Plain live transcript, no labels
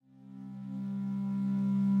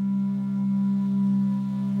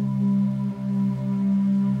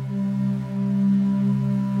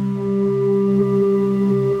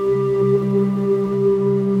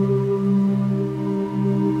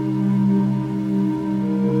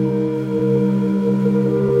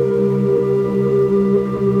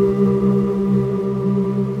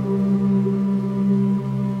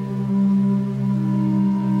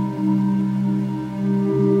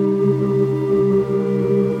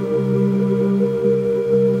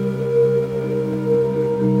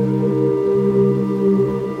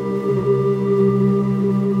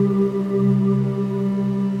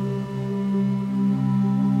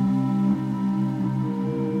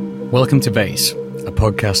Welcome to Vayse, a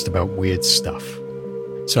podcast about weird stuff.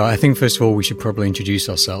 So I think first of all we should probably introduce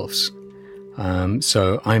ourselves.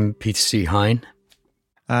 So I'm Peter C. Hine.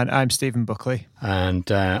 And I'm Stephen Buckley. And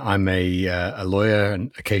I'm a lawyer, an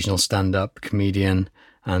occasional stand-up comedian,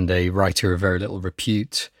 and a writer of very little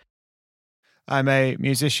repute. I'm a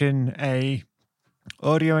musician, a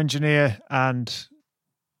audio engineer, and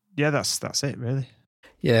yeah, that's it really.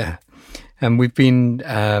 Yeah. And we've been,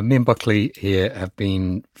 me and Buckley here have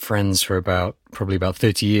been friends for probably about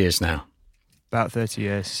 30 years now. About 30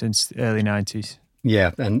 years, since the early 90s.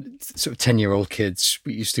 Yeah, and sort of 10-year-old kids,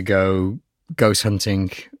 we used to go ghost hunting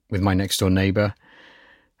with my next door neighbour,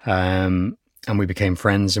 and we became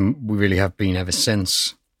friends, and we really have been ever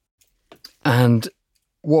since. And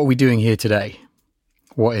what are we doing here today?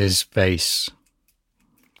 What is Vayse?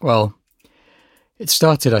 Well, it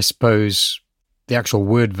started, I suppose, the actual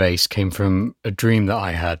word Vayse came from a dream that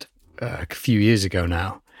I had a few years ago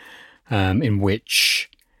now, in which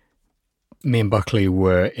me and Buckley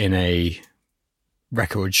were in a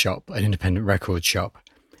record shop, an independent record shop.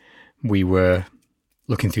 We were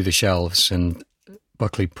looking through the shelves, and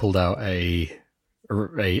Buckley pulled out a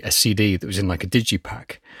CD that was in like a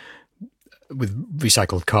digipack with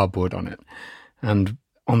recycled cardboard on it. And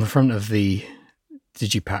on the front of the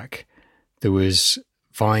digipack, there was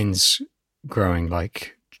vines growing,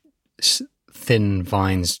 like thin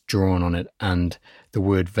vines drawn on it, and the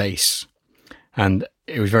word Vayse. And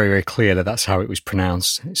it was very, very clear that that's how it was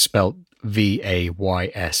pronounced. It's spelled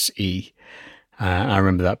VAYSE. I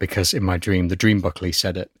remember that because in my dream, the dream Buckley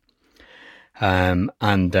said it. And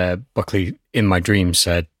Buckley, in my dream,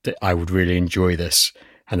 said that I would really enjoy this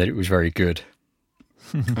and that it was very good.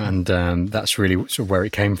 And that's really sort of where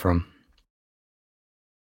it came from.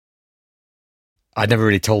 I'd never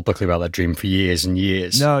really told Buckley about that dream for years and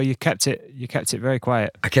years. No, you kept it very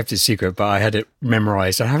quiet. I kept it secret, but I had it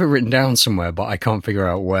memorized. I have it written down somewhere, but I can't figure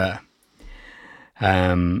out where.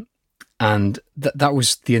 And that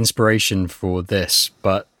was the inspiration for this,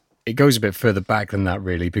 but it goes a bit further back than that,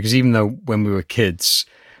 really, because even though when we were kids,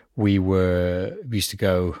 we used to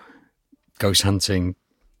go ghost hunting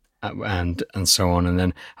and so on, and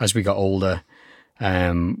then as we got older,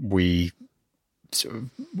 we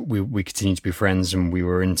continued to be friends, and we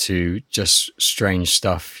were into just strange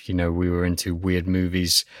stuff. You know, we were into weird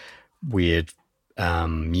movies, weird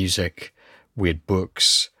music, weird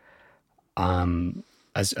books.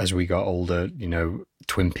 As we got older, you know,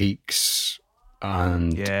 Twin Peaks,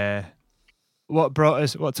 and yeah, what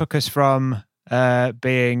took us from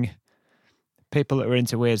being people that were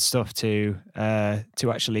into weird stuff to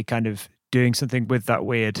actually kind of doing something with that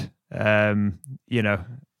weird, you know,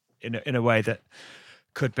 in a way that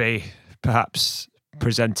could be perhaps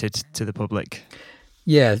presented to the public.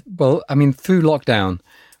 Yeah, well, I mean, through lockdown,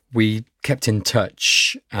 we kept in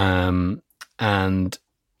touch, and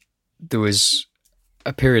there was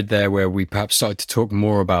a period there where we perhaps started to talk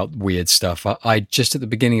more about weird stuff. I just at the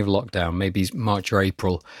beginning of lockdown, maybe March or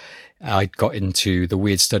April, I got into the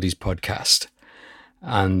Weird Studies podcast.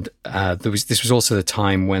 And this was also the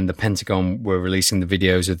time when the Pentagon were releasing the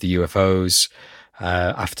videos of the UFOs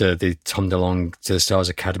after the Tom DeLonge to the Stars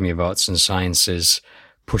Academy of Arts and Sciences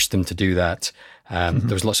pushed them to do that. There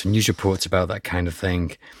was lots of news reports about that kind of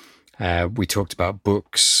thing. We talked about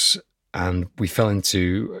books, and we fell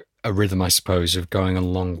into a rhythm, I suppose, of going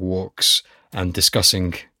on long walks and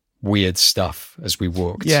discussing weird stuff as we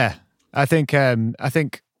walked. Yeah, I think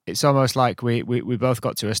it's almost like we both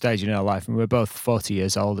got to a stage in our life, and we're both 40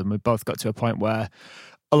 years old, and we both got to a point where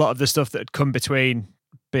a lot of the stuff that had come between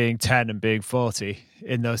being 10 and being 40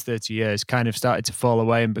 in those 30 years kind of started to fall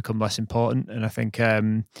away and become less important. And I think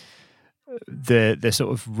the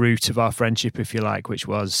sort of root of our friendship, if you like, which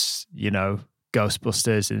was, you know,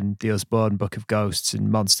 Ghostbusters and the Osborne Book of Ghosts and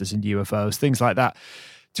monsters and UFOs, things like that,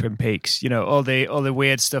 Twin Peaks, you know, all the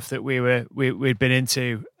weird stuff that we'd been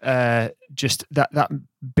into, just that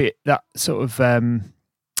bit, that sort of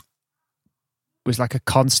was like a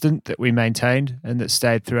constant that we maintained and that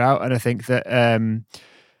stayed throughout. And I think that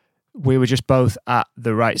we were just both at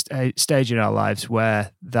the right stage in our lives where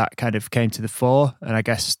that kind of came to the fore. And I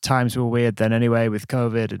guess times were weird then anyway with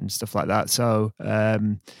COVID and stuff like that. So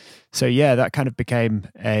yeah, that kind of became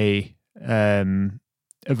a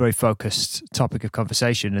very focused topic of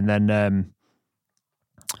conversation. And then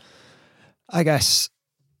I guess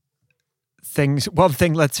one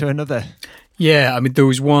thing led to another. Yeah, I mean, there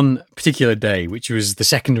was one particular day, which was the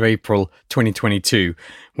 2nd of April, 2022,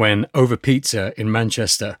 when over pizza in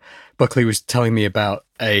Manchester, Buckley was telling me about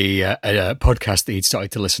a podcast that he'd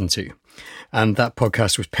started to listen to. And that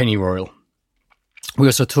podcast was Pennyroyal. We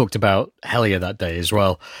also talked about Hellier that day as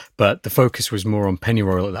well, but the focus was more on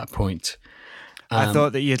Pennyroyal at that point. I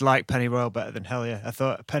thought that you'd like Pennyroyal better than Hellier. I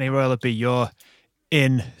thought Pennyroyal would be your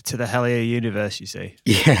in to the Hellier universe, you see.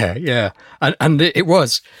 Yeah. And it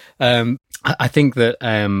was. I think that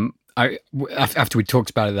after we talked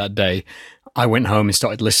about it that day, I went home and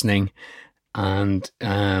started listening, and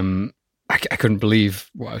I couldn't believe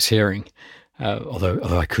what I was hearing,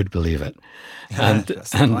 although I could believe it.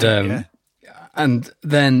 And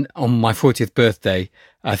then on my 40th birthday,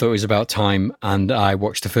 I thought it was about time, and I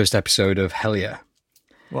watched the first episode of Hellier.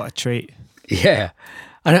 What a treat! Yeah,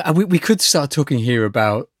 and we could start talking here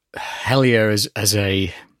about Hellier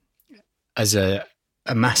as a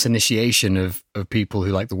mass initiation of people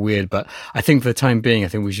who like the weird, but I think for the time being, I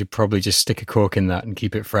think we should probably just stick a cork in that and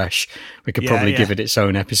keep it fresh. We could probably give it its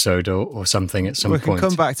own episode or something at some point. We can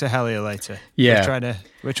come back to Hellier later. Yeah,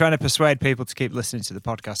 we're trying to persuade people to keep listening to the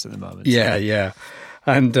podcast at the moment. Yeah.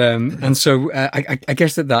 And so I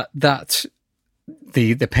guess that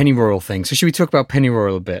the Pennyroyal thing. So should we talk about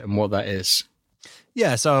Pennyroyal a bit and what that is?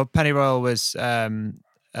 Yeah. So Pennyroyal was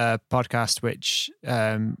a podcast which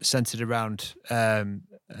centered around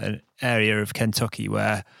an area of Kentucky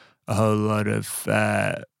where a whole lot of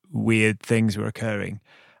weird things were occurring.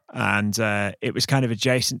 And it was kind of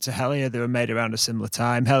adjacent to Hellier. They were made around a similar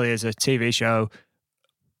time. Hellier is a TV show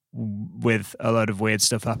with a lot of weird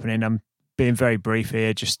stuff happening. I'm being very brief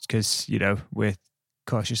here just because, we're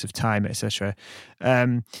cautious of time, etc.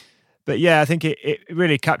 But yeah, I think it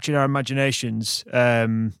really captured our imaginations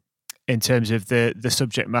in terms of the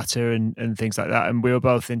subject matter and things like that. And we were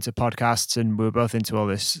both into podcasts and we were both into all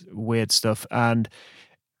this weird stuff. And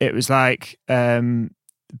it was like,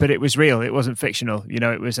 but it was real. It wasn't fictional.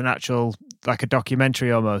 It was an actual, like a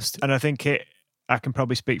documentary almost. And I think I can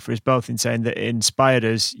probably speak for us both in saying that it inspired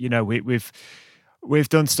us. We've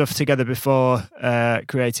done stuff together before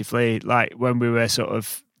creatively, like when we were sort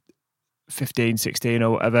of 15, 16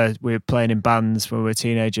 or whatever, we were playing in bands when we were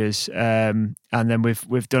teenagers. And then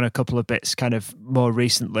we've done a couple of bits kind of more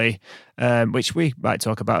recently, which we might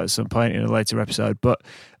talk about at some point in a later episode. But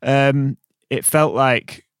it felt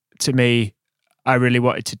like, to me, I really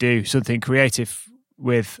wanted to do something creative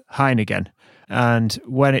with Hein again. And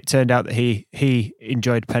when it turned out that he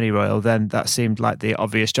enjoyed Pennyroyal, then that seemed like the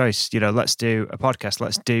obvious choice. Let's do a podcast.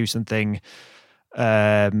 Let's do something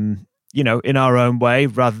in our own way,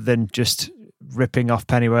 rather than just ripping off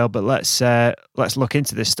Pennyroyal. But let's look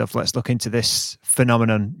into this stuff. Let's look into this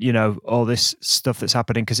phenomenon. All this stuff that's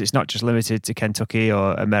happening, because it's not just limited to Kentucky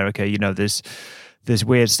or America. There's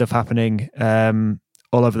weird stuff happening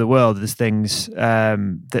all over the world. There's things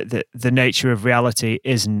that the nature of reality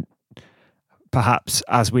isn't perhaps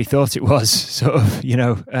as we thought it was, sort of,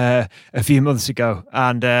 a few months ago.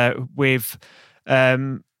 And we've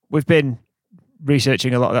been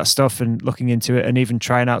researching a lot of that stuff and looking into it and even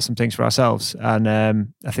trying out some things for ourselves. And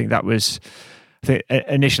I think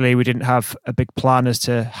initially we didn't have a big plan as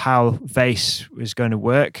to how Vayse was going to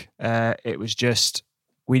work. It was just,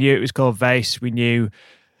 we knew it was called Vayse. We knew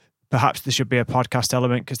perhaps there should be a podcast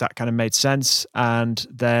element because that kind of made sense. And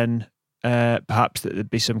then perhaps that there'd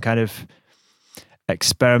be some kind of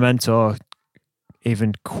experiment or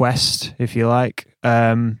even quest, if you like.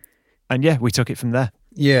 And yeah, we took it from there.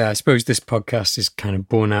 Yeah, I suppose this podcast is kind of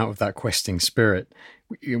born out of that questing spirit.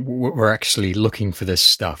 We're actually looking for this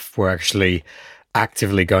stuff. We're actually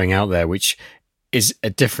actively going out there, which is a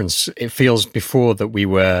difference. It feels before that we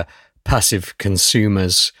were passive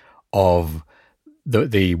consumers of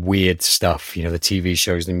the weird stuff, the TV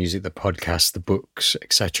shows, the music, the podcasts, the books,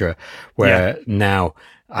 etc. Where now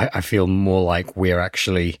I feel more like we're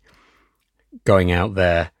actually going out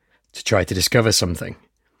there to try to discover something,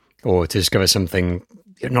 or to discover something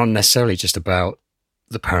not necessarily just about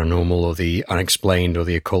the paranormal or the unexplained or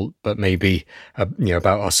the occult, but maybe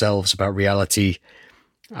about ourselves, about reality,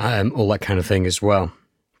 all that kind of thing as well.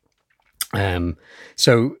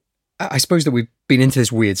 So I suppose that we've been into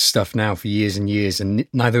this weird stuff now for years and years, and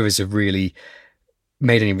neither of us have really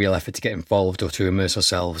made any real effort to get involved or to immerse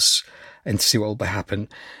ourselves and to see what will happen.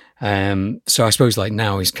 So I suppose like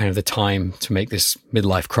now is kind of the time to make this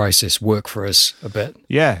midlife crisis work for us a bit.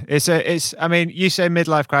 Yeah, I mean, you say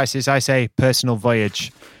midlife crisis, I say personal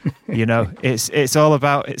voyage. It's all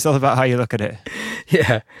about how you look at it.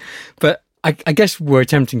 Yeah, but I guess we're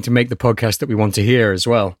attempting to make the podcast that we want to hear as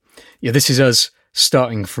well. Yeah, this is us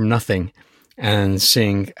starting from nothing and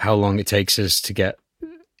seeing how long it takes us to get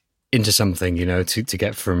into something. To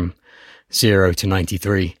get from 0 to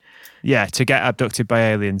 93. Yeah, to get abducted by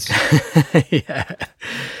aliens. Yeah.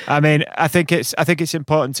 I mean, I think it's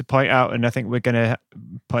important to point out, and I think we're going to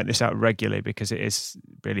point this out regularly because it is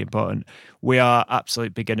really important. We are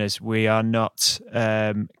absolute beginners. We are not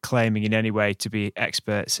claiming in any way to be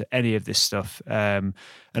experts at any of this stuff. And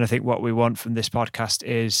I think what we want from this podcast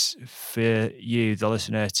is for you, the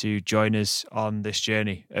listener, to join us on this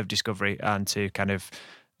journey of discovery and to kind of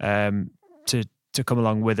to come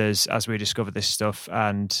along with us as we discover this stuff,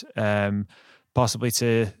 and possibly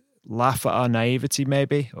to laugh at our naivety,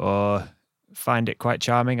 maybe, or find it quite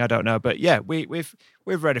charming. I don't know, but yeah, we've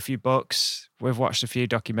read a few books, we've watched a few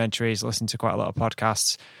documentaries, listened to quite a lot of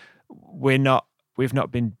podcasts. We've not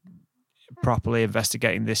been properly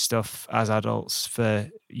investigating this stuff as adults for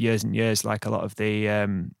years and years, like a lot of the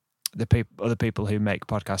other people who make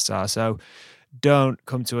podcasts are. So don't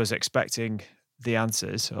come to us expecting the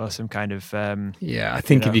answers or some kind of I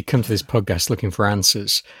think if you come to this podcast looking for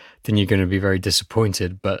answers, then you're going to be very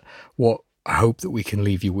disappointed. But what I hope that we can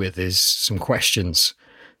leave you with is some questions,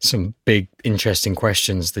 some big interesting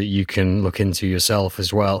questions that you can look into yourself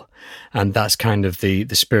as well. And that's kind of the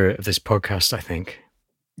spirit of this podcast, I think.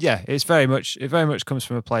 Yeah, it very much comes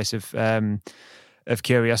from a place of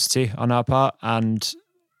curiosity on our part and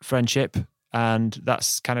friendship. And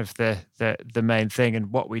that's kind of the main thing.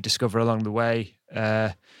 And what we discover along the way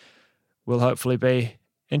will hopefully be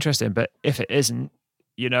interesting. But if it isn't,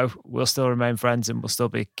 we'll still remain friends and we'll still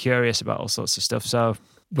be curious about all sorts of stuff. So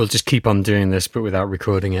we'll just keep on doing this, but without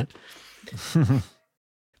recording it.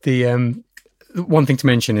 The one thing to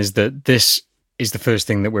mention is that this is the first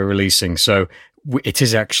thing that we're releasing. So it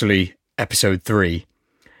is actually episode 3.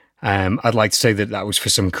 I'd like to say that was for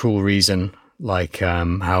some cool reason. Like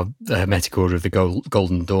how the Hermetic Order of the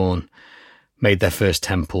Golden Dawn made their first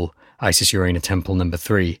temple, Isis Urana Temple number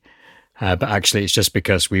 3. But actually, it's just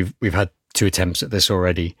because we've had 2 attempts at this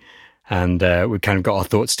already, and we kind of got our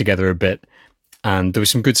thoughts together a bit. And there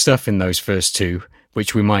was some good stuff in those first 2,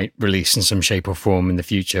 which we might release in some shape or form in the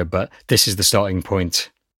future. But this is the starting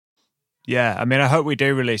point. Yeah, I mean, I hope we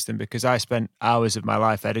do release them because I spent hours of my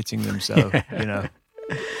life editing them. So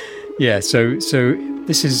Yeah, so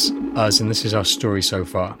this is us and this is our story so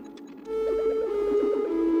far.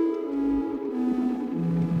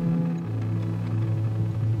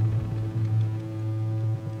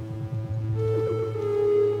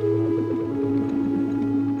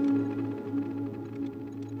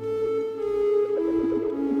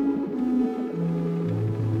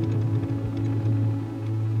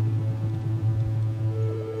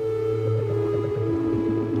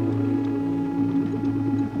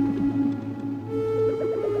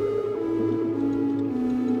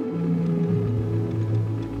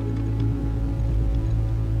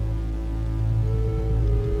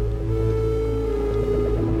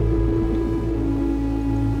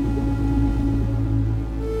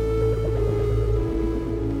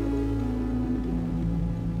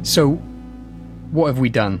 So, what have we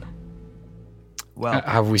done? Well,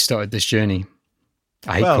 how have we started this journey?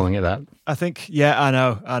 I hate calling it that. I think, I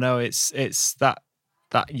know. It's that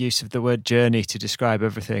use of the word journey to describe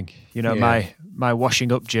everything. My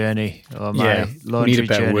washing up journey or my laundry journey. We need a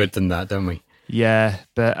better word than that, don't we? Yeah,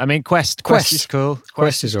 but I mean, quest is cool.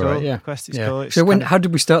 Quest is all right. Yeah, quest is cool. So how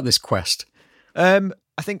did we start this quest? I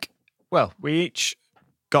think, we each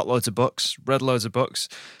got loads of books, read loads of books,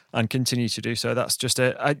 and continue to do so. That's just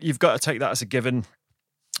you've got to take that as a given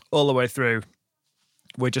all the way through.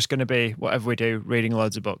 We're just going to be, whatever we do, reading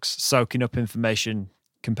loads of books, soaking up information,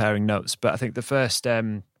 comparing notes. But I think the first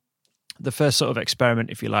sort of experiment,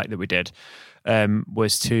 if you like, that we did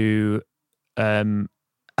was to, I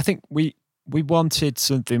think we wanted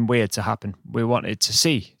something weird to happen. We wanted to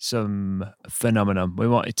see some phenomenon. We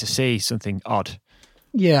wanted to see something odd.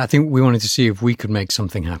 Yeah, I think we wanted to see if we could make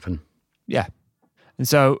something happen. Yeah. And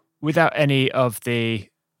so without any of the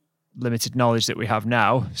limited knowledge that we have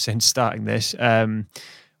now since starting this,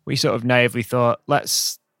 we sort of naively thought,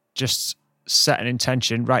 let's just set an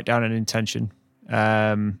intention, write down an intention,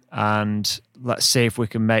 and let's see if we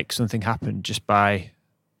can make something happen just by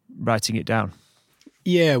writing it down.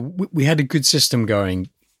 Yeah, we had a good system going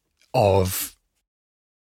of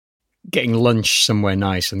getting lunch somewhere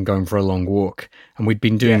nice and going for a long walk. And we'd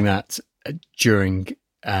been doing that during,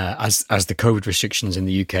 as the COVID restrictions in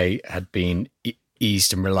the UK had been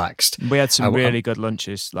eased and relaxed. We had some really good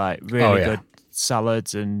lunches, like really good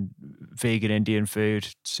salads and vegan Indian food.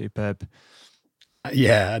 Superb.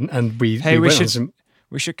 Yeah, and we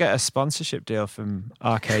should get a sponsorship deal from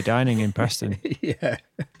RK Dining in Preston. Yeah.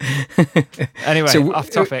 Anyway, off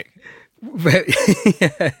topic.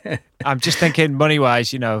 I'm just thinking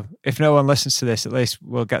money-wise, if no one listens to this, at least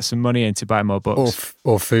we'll get some money in to buy more books.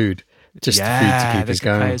 Or food. just the food to keep the us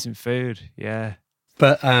going. players and food. Yeah.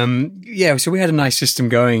 But so we had a nice system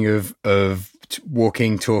going of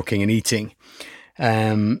walking, talking, and eating.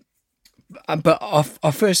 But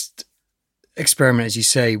our first experiment, as you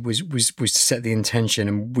say, was to set the intention,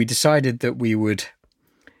 and we decided that we would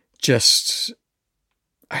just.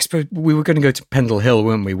 I suppose we were going to go to Pendle Hill,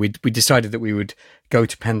 weren't we? We decided that we would go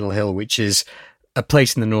to Pendle Hill, which is a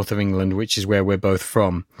place in the north of England, which is where we're both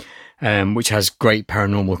from, which has great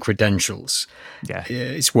paranormal credentials. Yeah.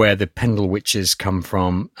 It's where the Pendle witches come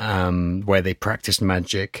from, where they practiced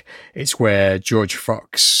magic. It's where George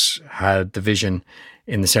Fox had the vision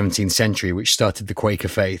in the 17th century, which started the Quaker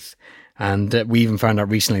faith. And we even found out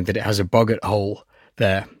recently that it has a boggart hole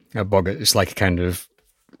there. A boggart is like a kind of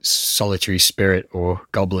solitary spirit or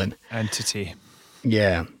goblin entity.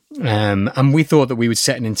 Yeah. And we thought that we would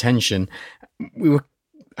set an intention.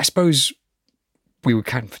 I suppose we were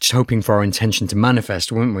kind of just hoping for our intention to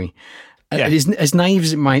manifest, weren't we? Yeah. As naive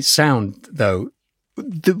as it might sound, though,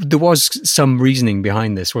 there was some reasoning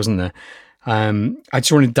behind this, wasn't there? I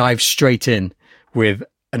just want to dive straight in with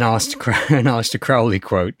an Aleister Crowley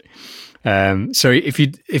quote. So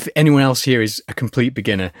if anyone else here is a complete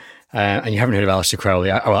beginner, and you haven't heard of Aleister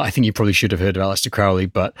Crowley, I think you probably should have heard of Aleister Crowley,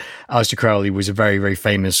 but Aleister Crowley was a very, very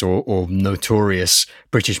famous or notorious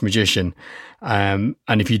British magician. And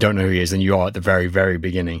if you don't know who he is, then you are at the very, very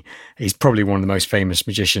beginning. He's probably one of the most famous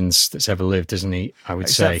magicians that's ever lived, isn't he? I would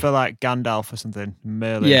say. Except for like Gandalf or something,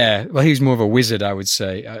 Merlin. Yeah, well, he was more of a wizard, I would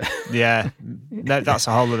say. Yeah, that's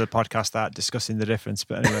a whole other podcast, that, discussing the difference,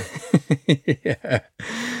 but anyway. Yeah.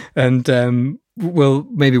 And well,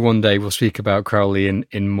 maybe one day we'll speak about Crowley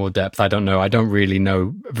in more depth. I don't know. I don't really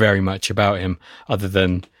know very much about him other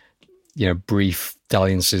than, brief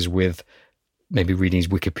dalliances with maybe reading his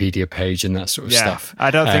Wikipedia page and that sort of stuff. I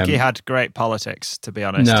don't think he had great politics, to be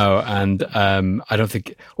honest. No, and I don't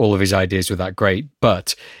think all of his ideas were that great,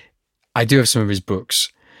 but I do have some of his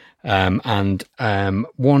books. And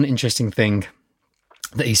one interesting thing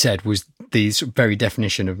that he said was the very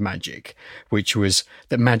definition of magic, which was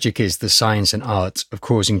that magic is the science and art of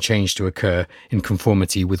causing change to occur in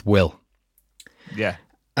conformity with will. Yeah.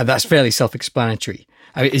 And that's fairly self-explanatory.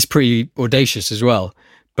 I mean, it's pretty audacious as well,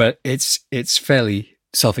 but it's fairly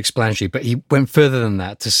self-explanatory. But he went further than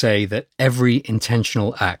that to say that every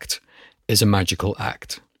intentional act is a magical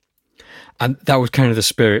act. And that was kind of the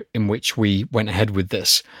spirit in which we went ahead with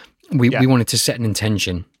this. We wanted to set an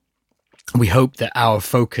intention. We hoped that our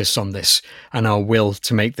focus on this and our will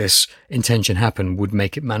to make this intention happen would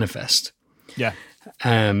make it manifest. Yeah.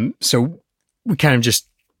 So we kind of just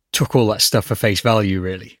took all that stuff for face value,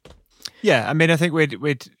 really. Yeah, I mean, I think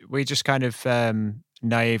we just kind of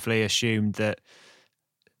naively assumed that,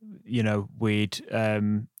 we'd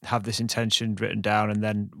have this intention written down, and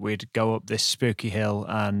then we'd go up this spooky hill,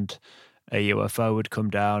 and a UFO would come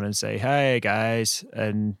down and say, "Hey guys,"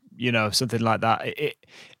 and something like that.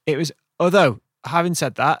 It was. Although, having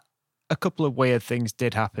said that, a couple of weird things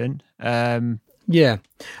did happen. Yeah.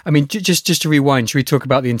 I mean, just to rewind, should we talk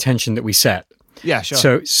about the intention that we set? Yeah,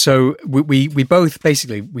 sure. So we both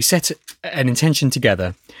basically, we set an intention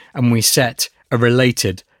together, and we set a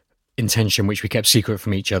related intention, which we kept secret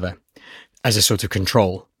from each other as a sort of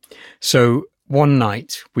control. So one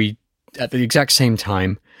night, at the exact same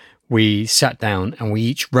time, we sat down and we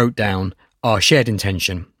each wrote down our shared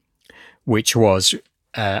intention, which was...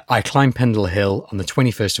 I climb Pendle Hill on the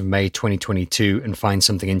 21st of May 2022 and find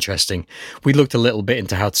something interesting. We looked a little bit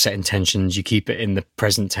into how to set intentions. You keep it in the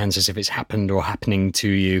present tense as if it's happened or happening to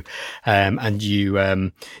you, and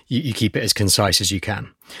you keep it as concise as you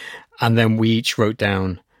can. And then we each wrote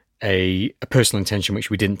down a personal intention, which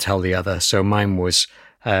we didn't tell the other. So mine was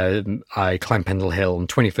I climb Pendle Hill on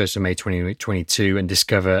 21st of May 2022 and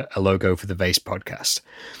discover a logo for the Vayse podcast.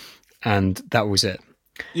 And that was it.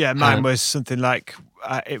 Yeah, mine was something like...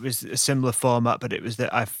 it was a similar format, but it was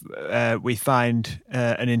that we find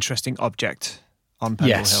an interesting object on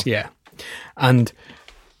Pendle Hill. Yeah. And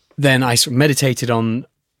then I sort of meditated on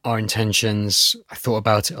our intentions. I thought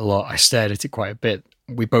about it a lot. I stared at it quite a bit.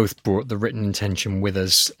 We both brought the written intention with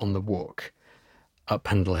us on the walk up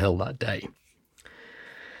Pendle Hill that day.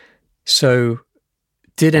 So,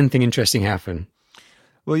 did anything interesting happen?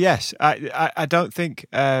 Well, yes. I don't think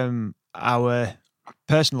our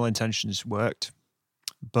personal intentions worked.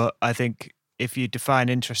 But I think if you define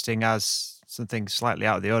interesting as something slightly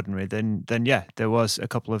out of the ordinary, then yeah, there was a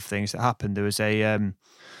couple of things that happened. There was a... are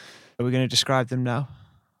we going to describe them now?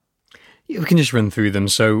 Yeah, we can just run through them.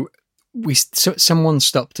 So someone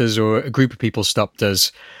stopped us, or a group of people stopped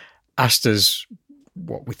us, asked us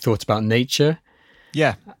what we thought about nature.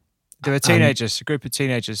 Yeah. There were teenagers, a group of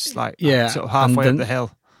teenagers, sort of halfway up the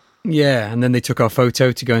hill. Yeah, and then they took our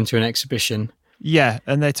photo to go into an exhibition. Yeah,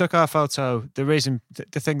 and they took our photo. The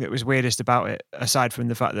thing that was weirdest about it, aside from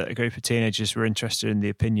the fact that a group of teenagers were interested in the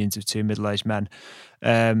opinions of two middle-aged men,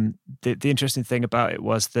 the interesting thing about it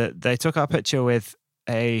was that they took our picture with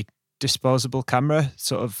a disposable camera,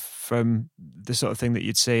 sort of from the sort of thing that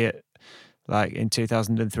you'd see at like in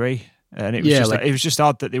 2003. And it was it was just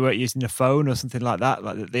odd that they weren't using a phone or something like that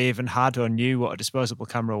that they even had or knew what a disposable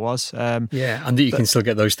camera was. And that you can still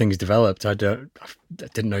get those things developed. I didn't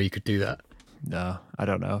know you could do that. No, I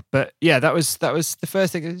don't know. But yeah, that was the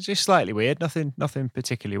first thing. It was just slightly weird. Nothing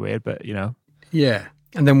particularly weird, but you know. Yeah.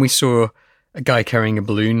 And then we saw a guy carrying a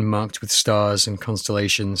balloon marked with stars and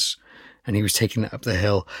constellations, and he was taking that up the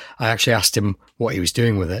hill. I actually asked him what he was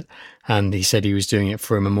doing with it, and he said he was doing it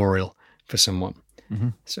for a memorial for someone. Mm-hmm.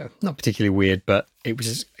 So not particularly weird, but it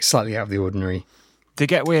was slightly out of the ordinary. They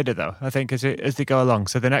get weirder though, I think, as they go along.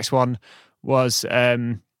 So the next one was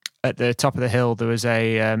at the top of the hill. There was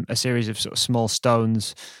a series of sort of small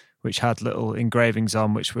stones which had little engravings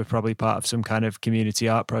on, which were probably part of some kind of community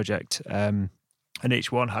art project. And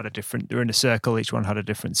each one had they were in a circle. Each one had a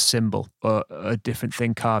different symbol or a different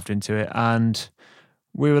thing carved into it. And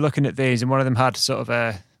we were looking at these, and one of them had sort of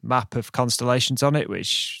a map of constellations on it,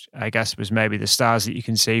 which I guess was maybe the stars that you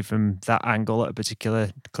can see from that angle at a particular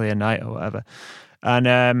clear night or whatever. And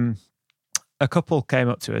a couple came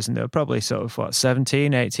up to us, and they were probably sort of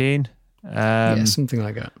 17, 18. Yeah, something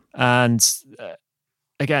like that. And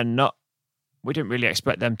again, we didn't really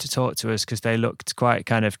expect them to talk to us because they looked quite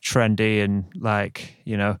kind of trendy and like,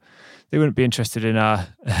 you know, they wouldn't be interested in our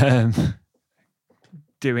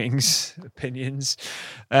doings, opinions.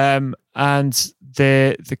 And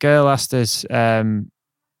the girl asked us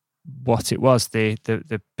what it was,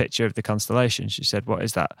 the picture of the constellation. She said, "What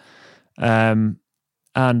is that?"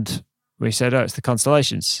 And we said, "Oh, it's the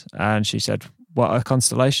constellations." And she said, "What are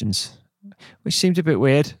constellations?" Which seemed a bit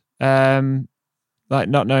weird. Like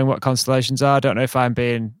not knowing what constellations are. I don't know if I'm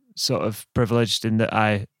being sort of privileged in that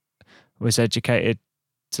I was educated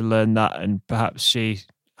to learn that, and perhaps she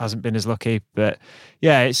hasn't been as lucky. But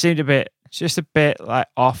yeah, it seemed just a bit like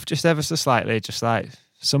off, just ever so slightly, just like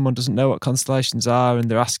someone doesn't know what constellations are and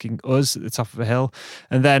they're asking us at the top of a hill.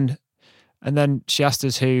 And then she asked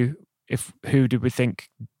us who did we think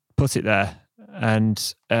put it there?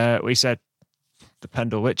 And we said the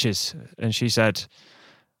Pendle Witches, and she said,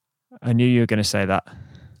 "I knew you were going to say that."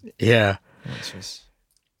 Yeah.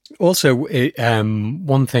 Also,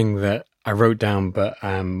 one thing that I wrote down, but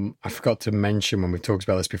I forgot to mention when we talked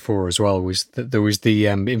about this before as well, was that there was the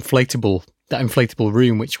inflatable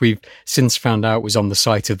room, which we've since found out was on the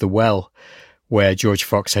site of the well where George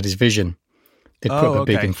Fox had his vision. They'd put up a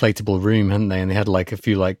big inflatable room, hadn't they? And they had like a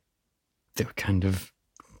few they were kind of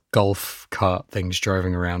golf cart things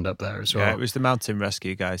driving around up there as well. Yeah, it was the mountain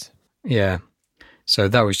rescue guys. Yeah. So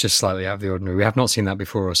that was just slightly out of the ordinary. We have not seen that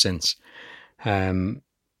before or since. And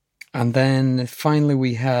then finally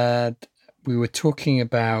we were talking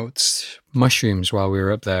about mushrooms while we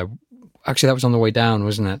were up there. Actually, that was on the way down,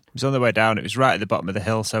 wasn't it? It was on the way down. It was right at the bottom of the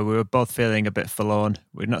hill. So we were both feeling a bit forlorn.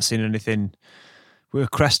 We'd not seen anything. We were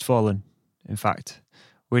crestfallen, in fact.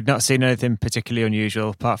 We'd not seen anything particularly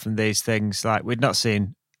unusual apart from these things. Like we'd not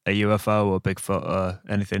seen a UFO or Bigfoot or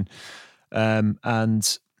anything.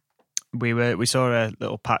 And we saw a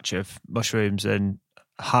little patch of mushrooms, and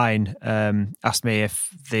Hein asked me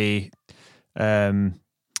if the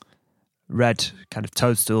red kind of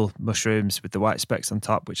toadstool mushrooms with the white specks on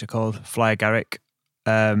top, which are called fly agaric,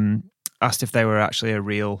 asked if they were actually a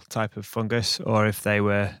real type of fungus or if they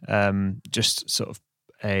were just sort of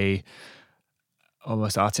a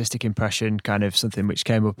almost artistic impression, kind of something which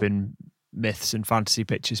came up in myths and fantasy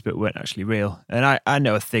pictures but weren't actually real. And I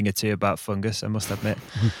know a thing or two about fungus, I must admit.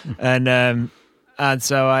 And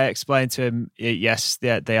so I explained to him, yes,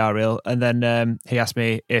 they are real. And then he asked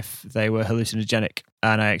me if they were hallucinogenic,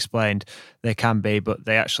 and I explained they can be, but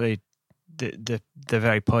they actually they're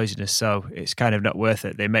very poisonous, so it's kind of not worth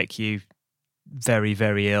it. They make you very,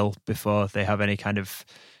 very ill before they have any kind of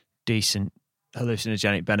decent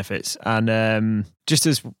hallucinogenic benefits. And just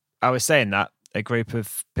as I was saying that, a group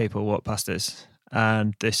of people walked past us,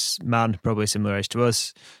 and this man, probably similar age to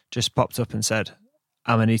us, just popped up and said,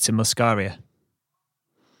 "Amanita muscaria."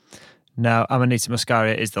 Now, Amanita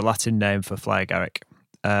muscaria is the Latin name for fly agaric.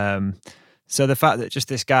 So the fact that just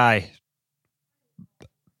this guy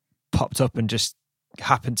popped up and just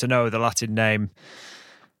happened to know the Latin name,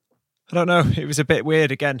 I don't know, it was a bit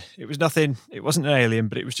weird again. It was nothing, it wasn't an alien,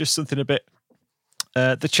 but it was just something a bit,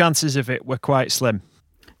 the chances of it were quite slim.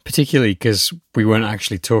 Particularly because we weren't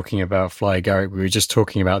actually talking about fly agaric, we were just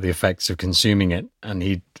talking about the effects of consuming it, and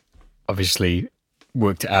he'd obviously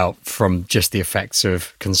worked it out from just the effects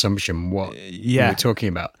of consumption, what we were talking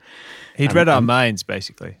about. He'd read our minds,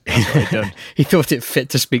 basically. That's what he'd done. He thought it fit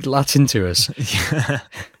to speak Latin to us.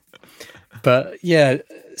 But yeah,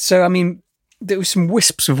 so I mean, there was some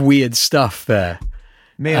wisps of weird stuff there.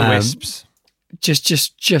 Mere wisps.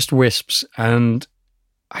 Just wisps. And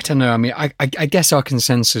I don't know, I mean, I guess our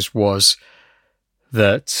consensus was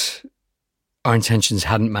that our intentions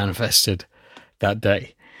hadn't manifested that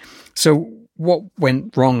day. So what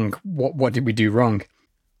went wrong? What did we do wrong?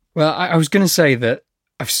 Well, I was going to say that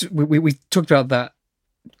we talked about that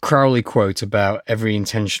Crowley quote about every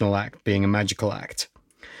intentional act being a magical act.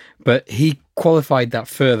 But he qualified that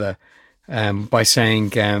further by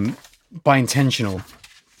saying, by intentional,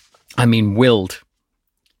 I mean willed.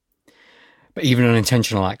 But even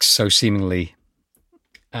unintentional acts so seemingly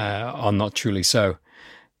are not truly so.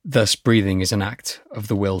 Thus, breathing is an act of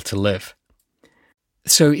the will to live.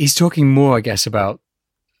 So he's talking more, I guess, about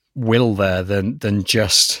will there than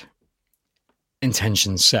just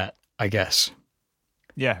intention set, I guess.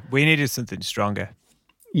 Yeah, we needed something stronger.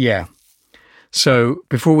 Yeah. So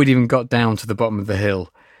before we'd even got down to the bottom of the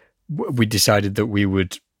hill, we decided that we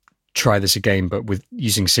would try this again, but with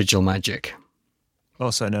using sigil magic.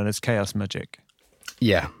 Also known as chaos magic.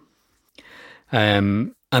 Yeah.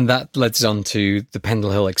 And that led us on to the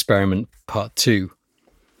Pendle Hill experiment part 2,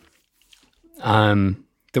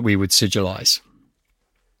 that we would sigilize.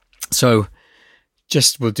 So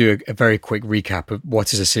we'll do a very quick recap of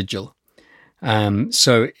what is a sigil.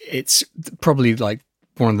 So it's probably like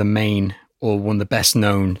one of the main or one of the best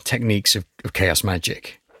known techniques of chaos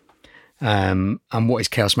magic. And what is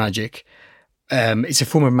chaos magic? It's a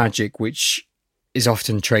form of magic which is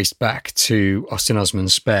often traced back to Austin Osman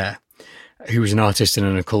Spare, who was an artist and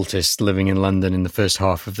an occultist living in London in the first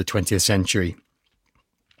half of the 20th century.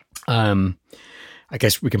 I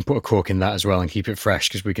guess we can put a cork in that as well and keep it fresh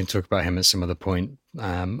because we can talk about him at some other point,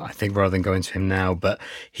 I think, rather than going to him now. But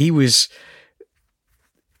he was,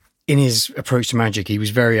 in his approach to magic, he was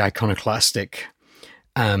very iconoclastic,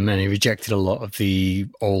 and he rejected a lot of the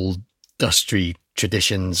old dusty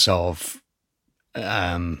traditions of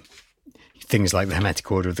things like the Hermetic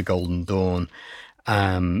Order of the Golden Dawn.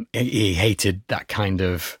 He hated that kind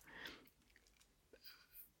of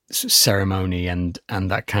ceremony and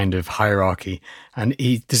that kind of hierarchy, and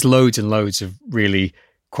there's loads and loads of really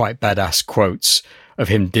quite badass quotes of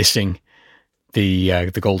him dissing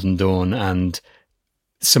the Golden Dawn and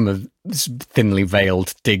some of thinly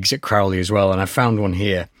veiled digs at Crowley as well. And I found one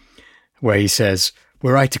here where he says,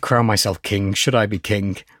 "Were I to crown myself king, should I be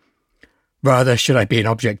king? Rather, should I be an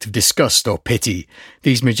object of disgust or pity?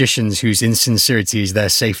 These magicians whose insincerity is their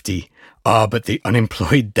safety are but the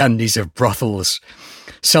unemployed dandies of brothels,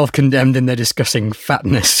 self-condemned in their disgusting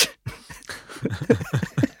fatness.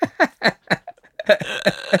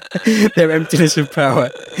 Their emptiness of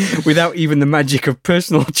power, without even the magic of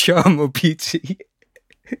personal charm or beauty."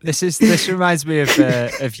 This reminds me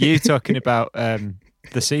of you talking about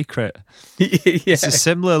The Secret. Yeah. It's a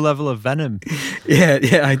similar level of venom.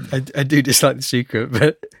 Yeah, I do dislike The Secret,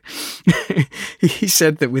 but he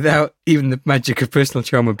said that without even the magic of personal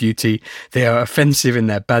charm or beauty, they are offensive in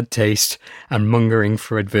their bad taste and mongering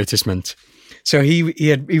for advertisement. So he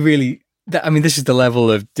really, I mean, this is the level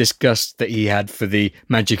of disgust that he had for the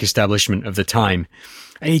magic establishment of the time.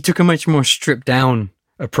 And he took a much more stripped down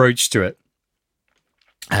approach to it.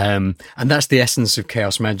 And that's the essence of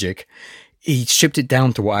chaos magic. He stripped it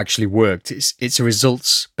down to what actually worked. It's a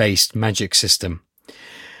results-based magic system.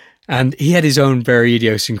 And he had his own very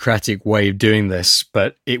idiosyncratic way of doing this,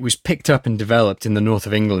 but it was picked up and developed in the north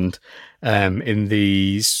of England in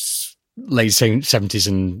the late 70s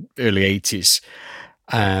and early 80s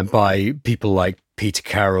by people like Peter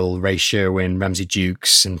Carroll, Ray Sherwin, Ramsey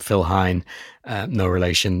Dukes, and Phil Hine. No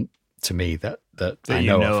relation to me that I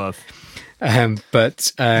know of.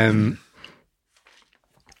 But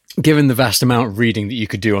given the vast amount of reading that you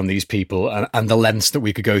could do on these people and the lengths that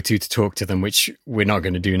we could go to talk to them, which we're not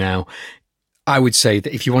going to do now, I would say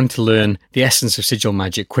that if you wanted to learn the essence of sigil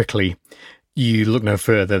magic quickly, you look no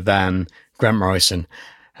further than Grant Morrison.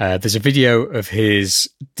 There's a video of his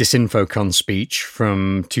DisinfoCon speech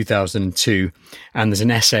from 2002, and there's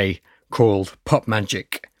an essay called Pop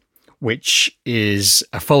Magic, which is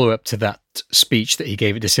a follow-up to that speech that he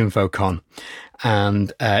gave at DisinfoCon.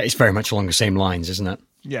 And it's very much along the same lines, isn't it?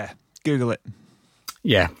 Yeah, Google it.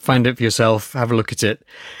 Yeah, find it for yourself, have a look at it.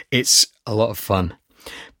 It's a lot of fun.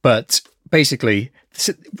 But basically,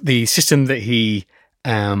 the system that he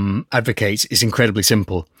advocates is incredibly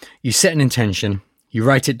simple. You set an intention, you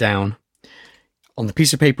write it down. On the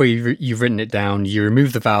piece of paper you've written it down, you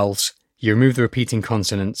remove the vowels, you remove the repeating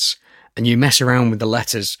consonants, and you mess around with the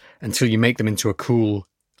letters until you make them into a cool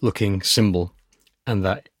looking symbol, and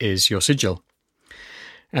that is your sigil.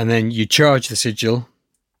 And then you charge the sigil,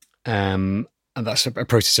 and that's a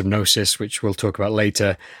process of gnosis, which we'll talk about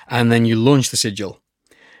later. And then you launch the sigil.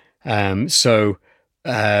 So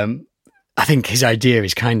I think his idea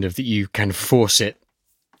is kind of that you kind of force it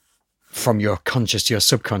from your conscious to your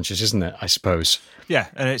subconscious, isn't it? I suppose. Yeah,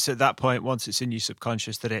 and it's at that point, once it's in your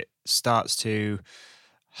subconscious, that it starts to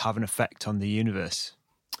have an effect on the universe.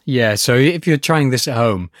 Yeah, so if you're trying this at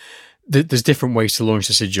home, there's different ways to launch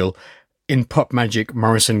the sigil. In pop magic,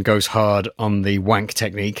 Morrison goes hard on the wank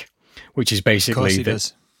technique, which is basically Of course he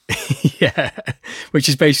does. yeah, which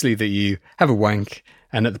is basically that you have a wank,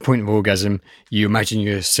 and at the point of orgasm, you imagine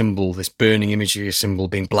your symbol, this burning image of your symbol,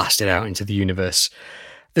 being blasted out into the universe.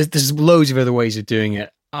 There's loads of other ways of doing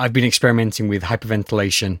it. I've been experimenting with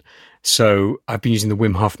hyperventilation, so I've been using the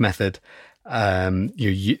Wim Hof method.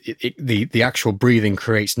 The actual breathing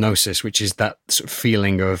creates gnosis, which is that sort of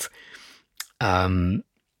feeling of,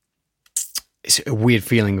 it's a weird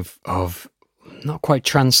feeling of not quite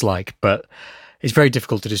trance-like, but it's very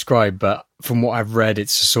difficult to describe. But from what I've read,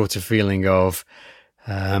 it's a sort of feeling of,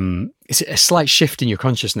 it's a slight shift in your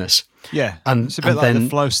consciousness. Yeah, and it's a bit like the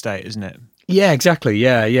flow state, isn't it? Yeah, exactly.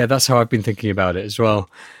 Yeah, that's how I've been thinking about it as well.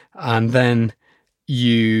 And then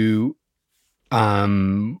you,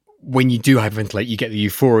 when you do hyperventilate, you get the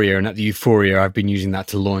euphoria, and at the euphoria, I've been using that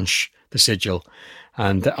to launch the sigil.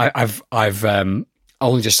 And I've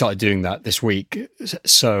only just started doing that this week,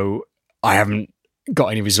 so I haven't got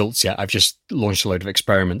any results yet. I've just launched a load of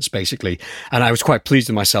experiments, basically, and I was quite pleased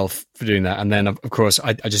with myself for doing that. And then, of course,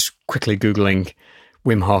 I just quickly Googling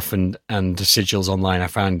Wim Hof and sigils online, I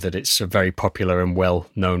found that it's a very popular and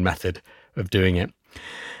well-known method of doing it.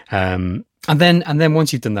 And then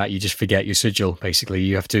once you've done that, you just forget your sigil. Basically,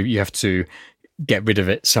 you have to get rid of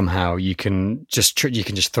it somehow. You can just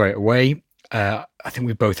throw it away. I think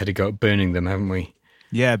we both had a go at burning them, haven't we?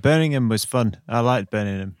 Yeah, burning them was fun. I liked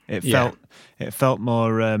burning them. It felt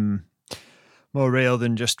more real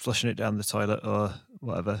than just flushing it down the toilet or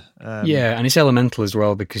whatever. Yeah, and it's elemental as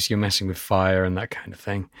well because you're messing with fire and that kind of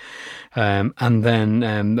thing. And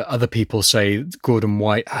then other people say Gordon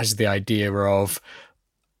White has the idea of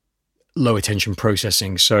low attention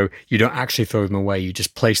processing. So you don't actually throw them away. You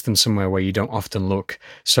just place them somewhere where you don't often look,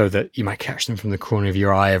 so that you might catch them from the corner of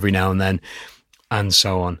your eye every now and then, and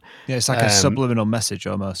so on. Yeah, it's like a subliminal message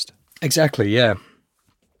almost. Exactly, yeah.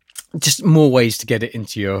 Just more ways to get it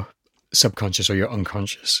into your subconscious or your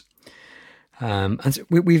unconscious. And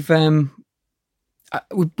we've had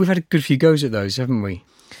a good few goes at those, haven't we?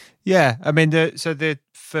 Yeah, I mean,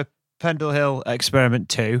 for Pendle Hill Experiment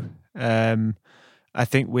 2, I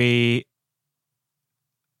think we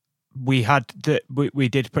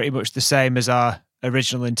did pretty much the same as our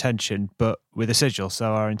original intention, but with a sigil.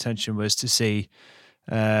 So our intention was to see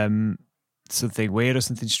something weird or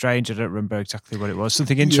something strange. I don't remember exactly what it was.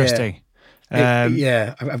 Something interesting.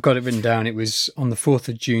 I've got it written down. It was on the 4th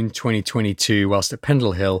of June 2022, whilst at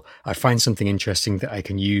Pendle Hill, I find something interesting that I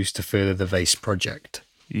can use to further the Vayse project.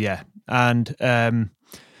 Yeah, and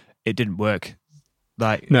it didn't work.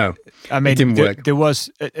 No, I mean, it didn't work. There was,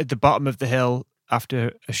 at the bottom of the hill,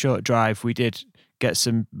 after a short drive, we did get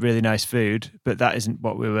some really nice food, but that isn't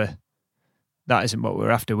what we were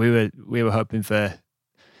after. We were hoping for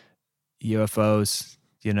UFOs,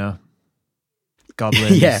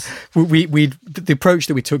 goblins. Yeah, the approach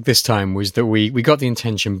that we took this time was that we got the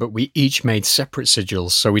intention, but we each made separate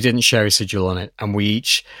sigils, so we didn't share a sigil on it, and we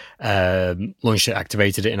each launched it,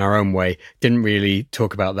 activated it in our own way. Didn't really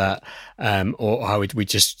talk about that, or how we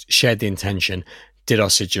just shared the intention, did our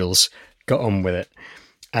sigils, got on with it.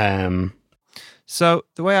 So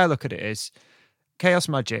the way I look at it is, chaos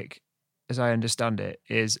magic, as I understand it,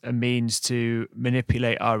 is a means to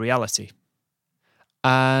manipulate our reality,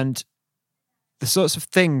 and the sorts of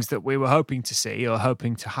things that we were hoping to see or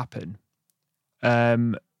hoping to happen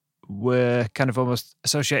were kind of almost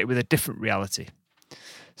associated with a different reality.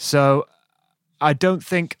 So I don't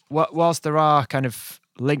think, whilst there are kind of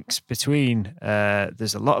links between,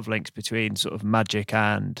 there's a lot of links between sort of magic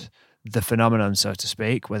and the phenomenon, so to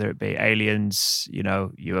speak, whether it be aliens,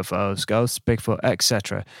 UFOs, ghosts, Bigfoot,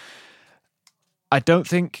 etc. I don't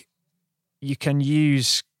think you can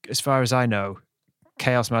use, as far as I know,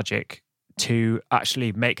 chaos magic to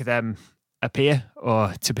actually make them appear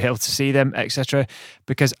or to be able to see them, etc.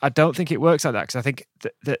 Because I don't think it works like that, because I think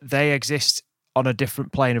that they exist on a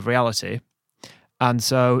different plane of reality, and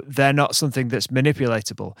so they're not something that's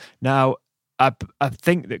manipulatable. Now, I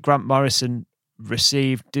think that Grant Morrison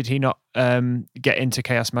did he not get into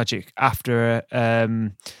chaos magic after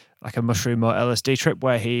like a mushroom or LSD trip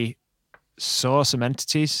where he saw some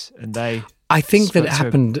entities, and they. I think that it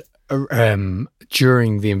happened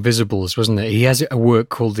during the Invisibles, wasn't it? He has a work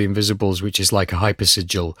called The Invisibles, which is like a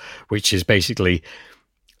hypersigil, which is basically,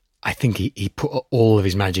 I think he put all of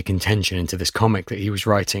his magic intention into this comic that he was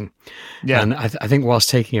writing. Yeah. And I think whilst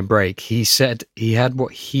taking a break, he said he had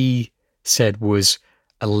what he said was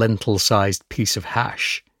a lentil-sized piece of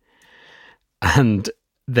hash. And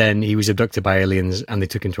then he was abducted by aliens and they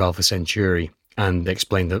took him to Alpha Centauri and they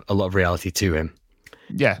explained a lot of reality to him.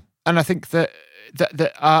 Yeah. And I think that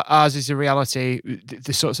ours is a reality.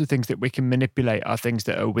 The sorts of things that we can manipulate are things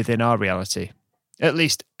that are within our reality, at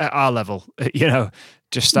least at our level,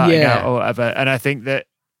 just starting out or whatever. And I think that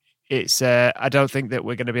it's, I don't think that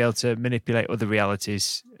we're going to be able to manipulate other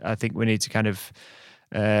realities. I think we need to kind of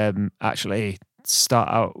actually start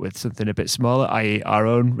out with something a bit smaller, i.e. our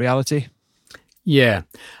own reality. Yeah.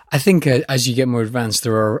 I think as you get more advanced,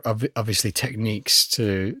 there are obviously techniques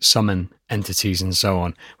to summon entities and so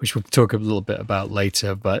on, which we'll talk a little bit about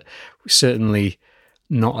later, but certainly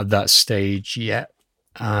not at that stage yet.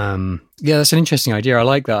 Yeah, that's an interesting idea. I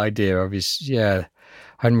like that idea. Obviously, yeah,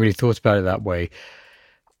 I hadn't really thought about it that way.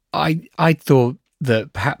 I thought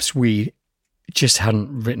that perhaps we just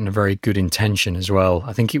hadn't written a very good intention as well.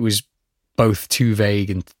 I think it was both too vague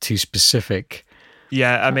and too specific.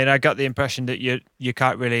 Yeah, I mean, I got the impression that you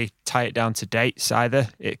can't really tie it down to dates either.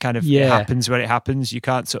 It kind of it happens when it happens. You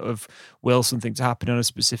can't sort of will something to happen on a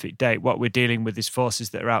specific date. What we're dealing with is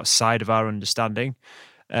forces that are outside of our understanding,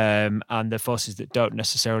 and they're forces that don't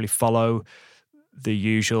necessarily follow the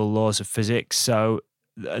usual laws of physics. So,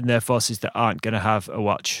 and they're forces that aren't going to have a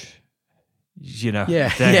watch. They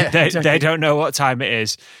don't know what time it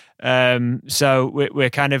is. So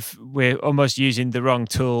we're almost using the wrong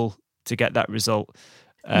tool to get that result.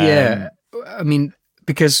 I mean,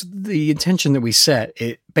 because the intention that we set,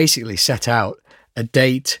 it basically set out a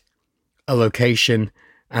date, a location,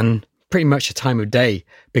 and pretty much a time of day,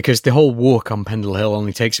 because the whole walk on Pendle Hill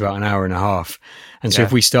only takes about an hour and a half. And so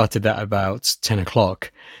if we started that about 10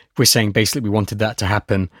 o'clock, we're saying basically we wanted that to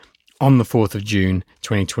happen on the 4th of June,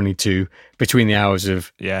 2022, between the hours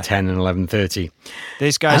of 10 and 11:30.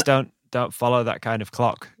 These guys don't follow that kind of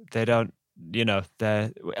clock. They don't,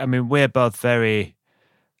 we're both very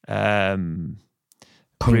punctual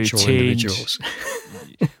routine individuals.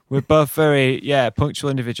 We're both very punctual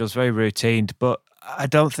individuals, very routine, but I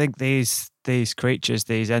don't think these creatures,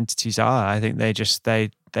 these entities are. I think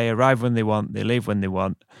they arrive when they want, they leave when they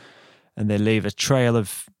want, and they leave a trail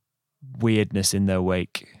of weirdness in their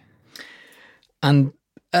wake. And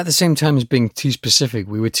at the same time as being too specific,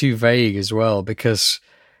 we were too vague as well, because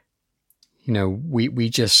we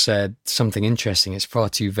just said something interesting. It's far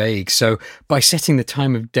too vague. So by setting the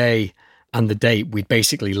time of day and the date, we'd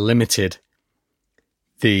basically limited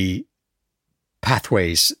the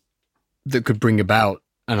pathways that could bring about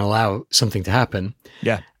and allow something to happen.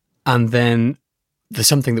 Yeah. And then the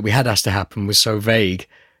something that we had asked to happen was so vague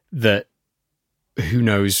that who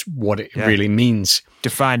knows what it really means.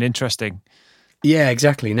 Define interesting. Yeah,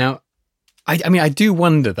 exactly. Now, I mean, I do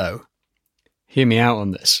wonder, though, hear me out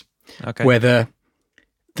on this, whether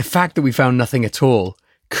the fact that we found nothing at all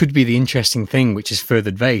could be the interesting thing, which is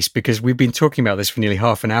furthered Vayse, because we've been talking about this for nearly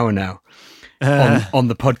half an hour now on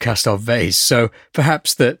the podcast of Vayse. So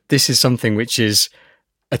perhaps that this is something which is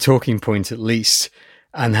a talking point at least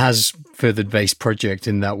and has furthered Vayse project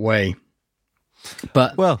in that way.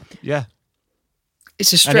 But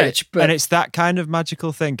it's a stretch. And it's that kind of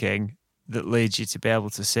magical thinking that leads you to be able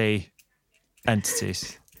to see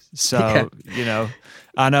entities. So,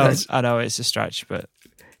 I know it's a stretch, but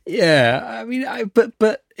I mean,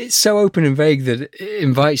 but it's so open and vague that it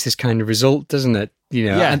invites this kind of result, doesn't it?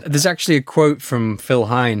 And there's actually a quote from Phil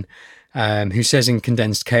Hine, who says in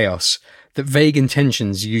Condensed Chaos that vague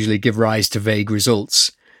intentions usually give rise to vague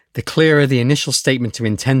results. The clearer the initial statement of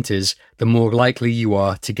intent is, the more likely you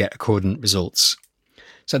are to get accordant results.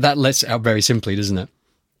 So that lets it out very simply, doesn't it?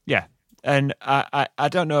 Yeah. And I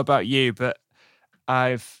don't know about you, but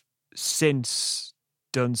I've since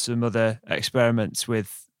done some other experiments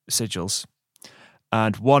with sigils.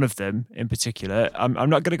 And one of them in particular, I'm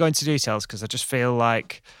not going to go into details because I just feel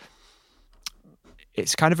like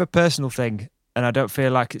it's kind of a personal thing. And I don't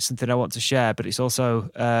feel like it's something I want to share, but it's also,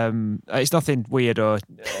 it's nothing weird or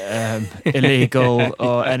illegal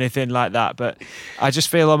or anything like that. But I just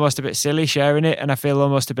feel almost a bit silly sharing it. And I feel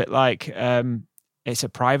almost a bit like it's a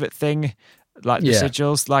private thing, like the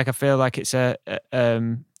sigils. Like I feel like it's I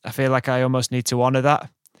feel like I almost need to honor that.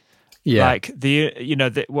 Yeah. Like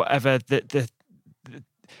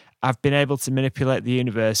I've been able to manipulate the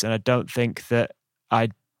universe, and I don't think that I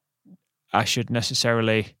should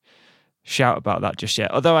necessarily shout about that just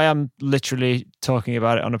yet. Although I am literally talking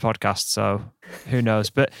about it on a podcast, so who knows?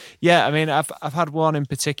 But yeah, I mean, I've had one in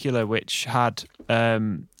particular which had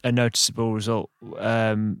a noticeable result,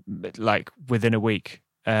 like within a week,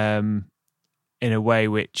 in a way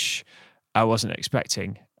which I wasn't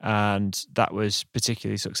expecting, and that was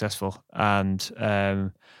particularly successful. And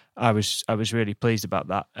I was really pleased about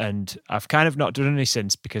that. And I've kind of not done any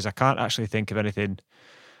since, because I can't actually think of anything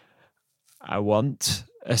I want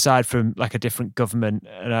aside from like a different government,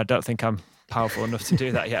 and I don't think I'm powerful enough to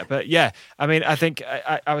do that yet. But yeah, I mean, I think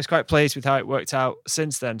I was quite pleased with how it worked out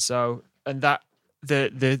since then. So, and that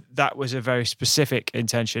that was a very specific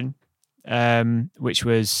intention, which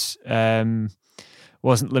was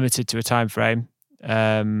wasn't limited to a time frame,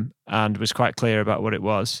 and was quite clear about what it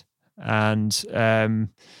was, and sort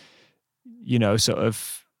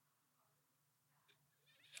of,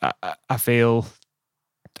 I feel,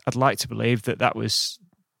 I'd like to believe that was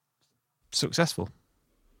successful.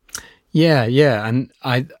 Yeah, and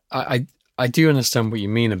I do understand what you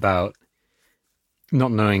mean about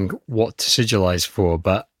not knowing what to sigilize for,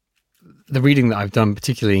 but the reading that I've done,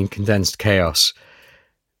 particularly in Condensed Chaos,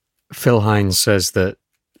 Phil Hines says that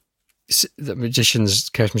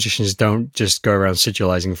chaos magicians don't just go around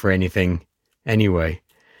sigilizing for anything anyway.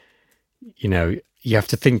 You have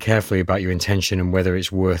to think carefully about your intention and whether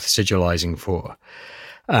it's worth sigilizing for.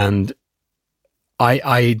 And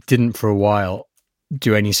I didn't for a while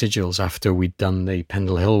do any sigils after we'd done the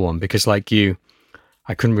Pendle Hill one, because like you,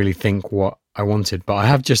 I couldn't really think what I wanted. But I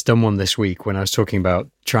have just done one this week when I was talking about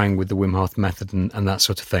trying with the Wim Hof method and that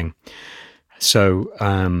sort of thing. So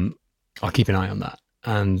I'll keep an eye on that.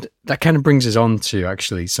 And that kind of brings us on to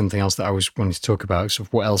actually something else that I was wanting to talk about, sort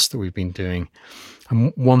of what else that we've been doing.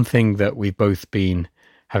 And one thing that we've both been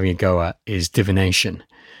having a go at is divination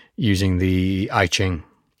using the I Ching.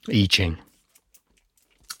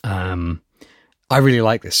 I really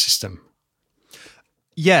like this system.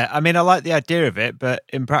 Yeah, I mean, I like the idea of it, but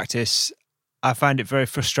in practice, I find it very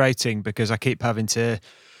frustrating because I keep having to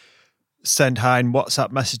send Hein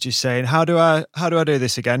WhatsApp messages saying, "How do I do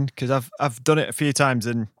this again?" Because I've done it a few times,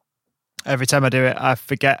 and every time I do it, I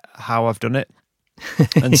forget how I've done it,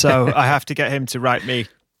 and so I have to get him to write me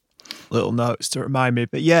little notes to remind me.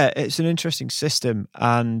 But yeah, it's an interesting system,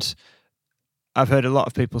 and I've heard a lot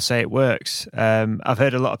of people say it works. I've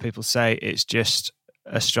heard a lot of people say it's just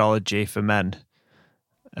astrology for men.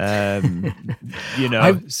 Yeah,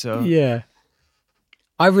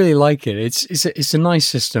 I really like it. It's a nice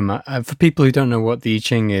system. For people who don't know what the I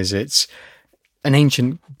Ching is, it's an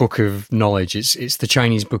ancient book of knowledge. It's the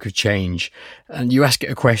Chinese book of change, and you ask it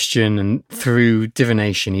a question, and through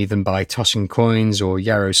divination, either by tossing coins or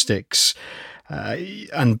yarrow sticks,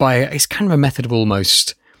 it's kind of a method of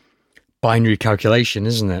almost binary calculation,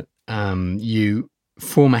 isn't it? You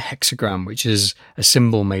form a hexagram, which is a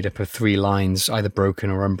symbol made up of 3 lines, either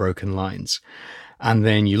broken or unbroken lines. And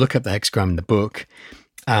then you look at the hexagram in the book,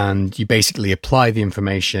 and you basically apply the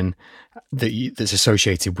information that's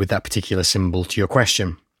associated with that particular symbol to your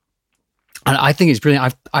question. And I think it's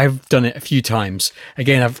brilliant. I've done it a few times.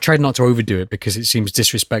 Again, I've tried not to overdo it because it seems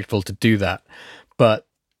disrespectful to do that. But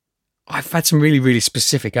I've had some really, really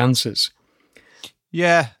specific answers.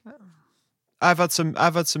 Yeah. I've had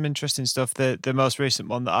some interesting stuff. The most recent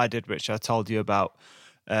one that I did, which I told you about,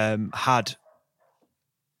 had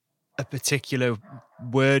a particular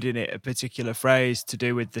word in it, a particular phrase to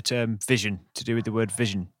do with the term vision, to do with the word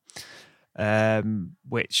vision,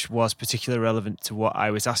 which was particularly relevant to what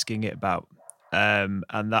I was asking it about, and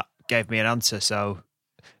that gave me an answer. So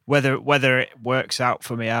whether it works out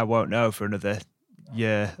for me, I won't know for another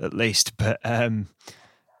year at least. But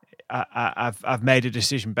I've made a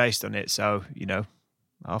decision based on it, so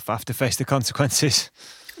I'll have to face the consequences.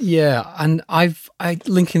 Yeah, and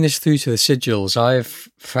linking this through to the sigils, I've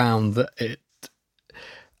found that it,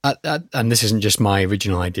 and this isn't just my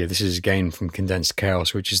original idea. This is again from Condensed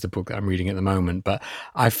Chaos, which is the book that I'm reading at the moment. But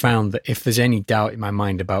I've found that if there's any doubt in my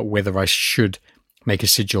mind about whether I should make a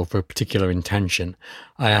sigil for a particular intention,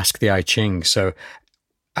 I ask the I Ching. So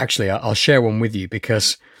actually, I'll share one with you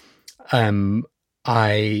because So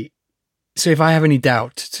if I have any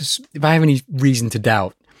doubt, if I have any reason to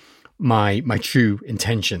doubt my true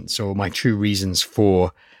intentions or my true reasons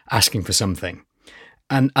for asking for something,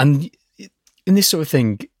 and in this sort of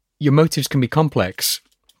thing, your motives can be complex,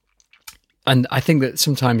 and I think that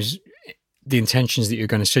sometimes the intentions that you're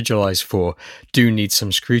going to sigilize for do need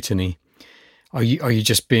some scrutiny. Are you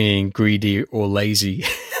just being greedy or lazy?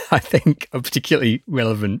 I think are particularly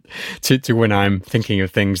relevant to when I'm thinking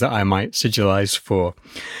of things that I might sigilize for.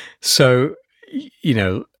 So,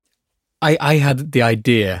 I had the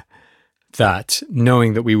idea that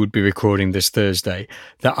knowing that we would be recording this Thursday,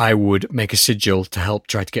 that I would make a sigil to help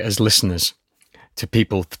try to get us listeners to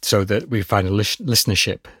people so that we find a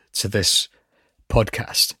listenership to this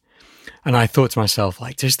podcast. And I thought to myself,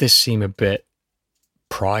 like, does this seem a bit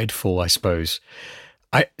prideful, I suppose?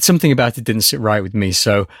 Something about it didn't sit right with me.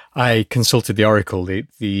 So I consulted the Oracle, the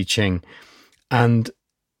I Ching, and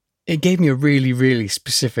it gave me a really, really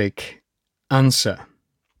specific answer.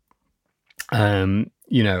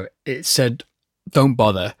 It said, don't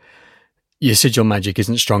bother. Your sigil magic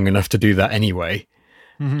isn't strong enough to do that anyway.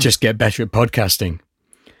 Mm-hmm. Just get better at podcasting.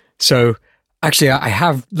 So actually, I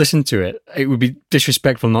have listened to it. It would be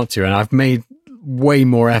disrespectful not to. And I've made way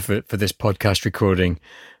more effort for this podcast recording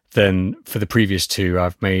than for the previous two.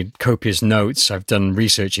 I've made copious notes. I've done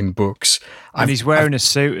research in books. And he's wearing a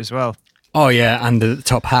suit as well. Oh, yeah. And the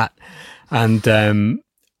top hat. And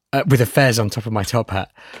with a fez on top of my top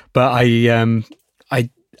hat. But I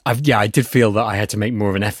did feel that I had to make more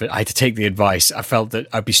of an effort. I had to take the advice. I felt that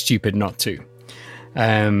I'd be stupid not to.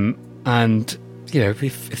 And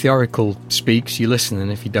if the Oracle speaks, you listen,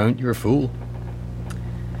 and if you don't, you're a fool.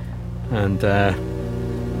 And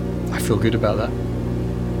I feel good about that.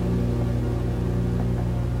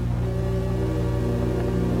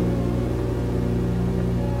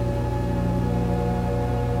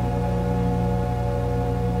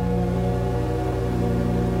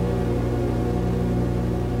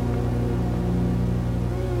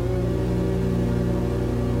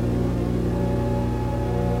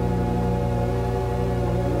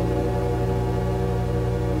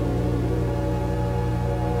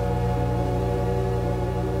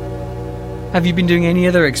 Have you been doing any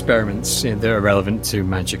other experiments that are relevant to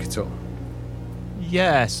magic at all?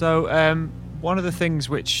 Yeah, so one of the things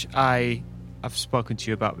which I've spoken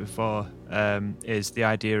to you about before is the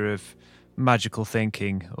idea of magical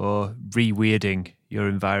thinking or re-weirding your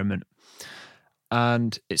environment.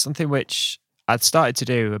 And it's something which I'd started to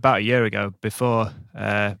do about a year ago before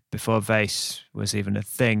Vayse was even a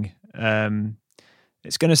thing.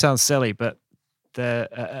 It's going to sound silly, but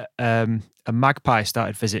a magpie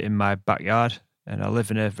started visiting my backyard, and I live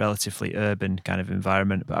in a relatively urban kind of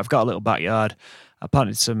environment, but I've got a little backyard. I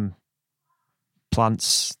planted some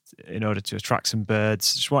plants in order to attract some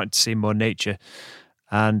birds. Just wanted to see more nature,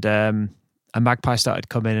 and a magpie started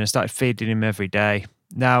coming, and I started feeding him every day.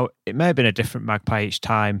 Now, it may have been a different magpie each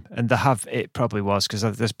time, and it probably was, because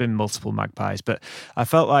there's been multiple magpies, but I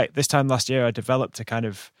felt like this time last year I developed a kind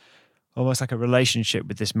of almost like a relationship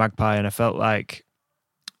with this magpie, and I felt like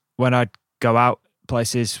when I'd go out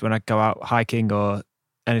places, when I'd go out hiking or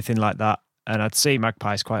anything like that, and I'd see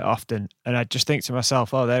magpies quite often, and I'd just think to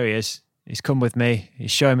myself, oh, there he is. He's come with me. He's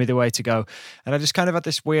showing me the way to go. And I just kind of had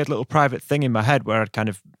this weird little private thing in my head where I'd kind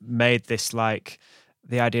of made this, like,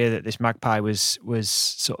 the idea that this magpie was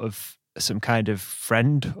sort of some kind of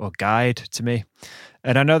friend or guide to me.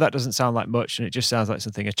 And I know that doesn't sound like much, and it just sounds like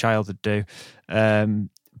something a child would do.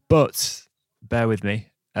 But bear with me.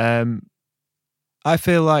 I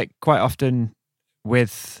feel like quite often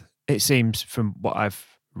it seems from what I've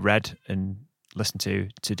read and listened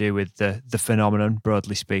to do with the phenomenon,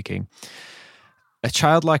 broadly speaking, a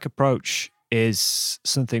childlike approach is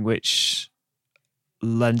something which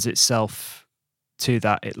lends itself to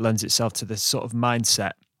that. It lends itself to this sort of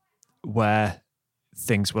mindset where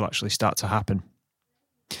things will actually start to happen.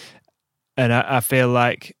 And I feel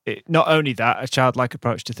like not only that, a childlike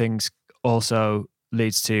approach to things also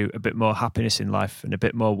leads to a bit more happiness in life and a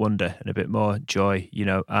bit more wonder and a bit more joy,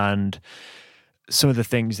 and some of the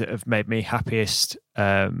things that have made me happiest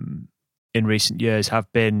in recent years have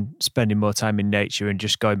been spending more time in nature and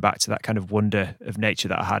just going back to that kind of wonder of nature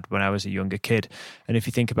that I had when I was a younger kid. And if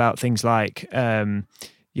you think about things like, old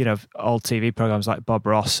TV programs like Bob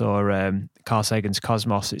Ross or Carl Sagan's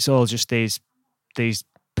Cosmos, it's all just these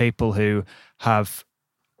people who have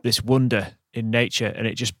this wonder in nature, and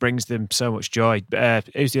it just brings them so much joy.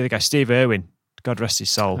 Who's the other guy? Steve Irwin, God rest his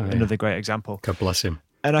soul, another great example. God bless him.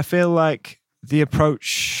 And I feel like the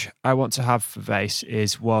approach I want to have for Vayse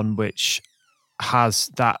is one which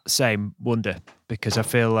has that same wonder, because I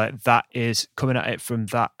feel like that is coming at it from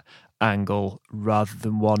that angle rather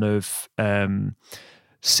than one of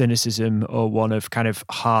cynicism or one of kind of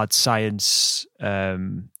hard science,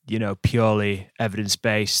 purely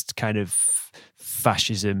evidence-based kind of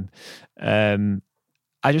fascism.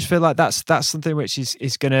 I just feel like that's something which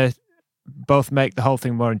is going to both make the whole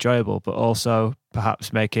thing more enjoyable, but also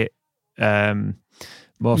perhaps make it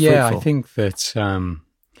more fruitful. I think that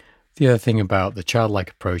the other thing about the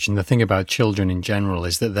childlike approach and the thing about children in general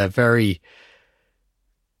is that they're very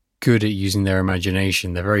good at using their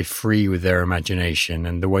imagination. They're very free with their imagination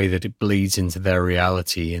and the way that it bleeds into their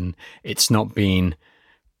reality. And it's not being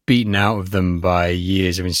beaten out of them by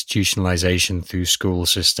years of institutionalization through school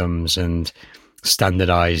systems and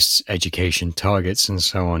standardized education targets and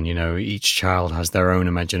so on. You know, each child has their own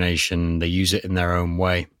imagination. They use it in their own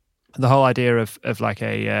way. The whole idea of like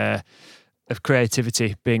of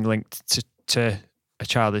creativity being linked to a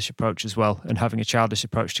childish approach as well, and having a childish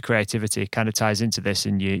approach to creativity kind of ties into this,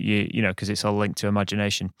 and you know, because it's all linked to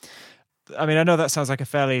imagination. I mean, I know that sounds like a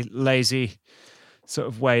fairly lazy sort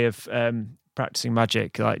of way of practicing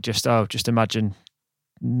magic, like just imagine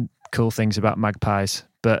cool things about magpies.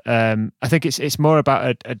 But I think it's more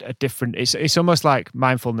about a different. It's almost like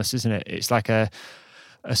mindfulness, isn't it? It's like a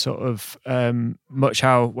sort of much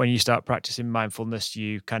how when you start practicing mindfulness,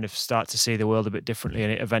 you kind of start to see the world a bit differently,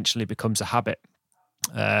 and it eventually becomes a habit.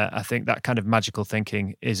 I think that kind of magical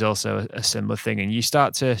thinking is also a similar thing, and you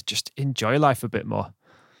start to just enjoy life a bit more.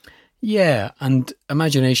 Yeah, and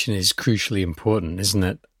imagination is crucially important, isn't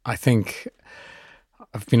it? I think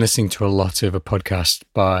I've been listening to a lot of a podcast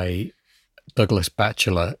by Douglas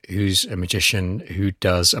Batchelor, who's a magician who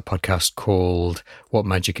does a podcast called What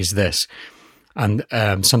Magic Is This? And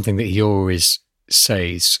something that he always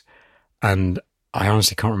says, and I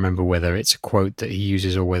honestly can't remember whether it's a quote that he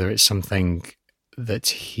uses or whether it's something that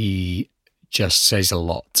he just says a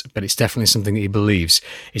lot, but it's definitely something that he believes,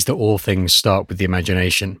 is that all things start with the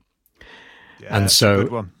imagination. Yeah, and so a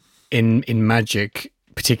good one. in magic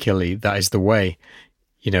particularly, that is the way,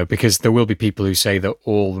 you know, because there will be people who say that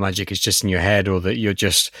all the magic is just in your head, or that you're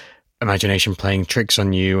just imagination playing tricks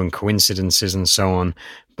on you and coincidences and so on.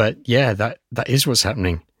 But yeah, that is what's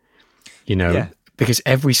happening, you know, because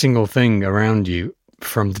every single thing around you,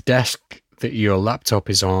 from the desk that your laptop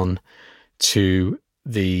is on, to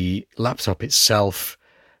the laptop itself,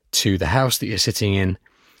 to the house that you're sitting in,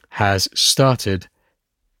 has started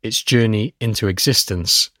its journey into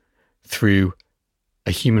existence through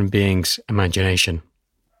a human being's imagination.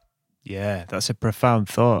 Yeah, that's a profound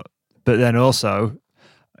thought. But then also,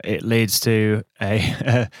 it leads to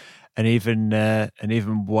an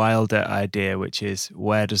even wilder idea, which is,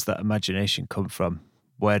 where does that imagination come from?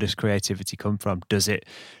 Where does creativity come from? Does it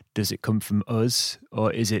come from us,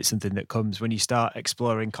 or is it something that comes when you start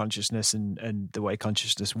exploring consciousness and the way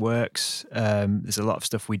consciousness works? There's a lot of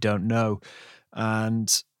stuff we don't know,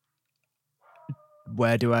 and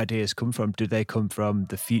where do ideas come from? Do they come from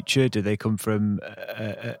the future? Do they come from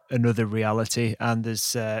another reality? And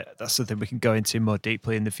there's that's something we can go into more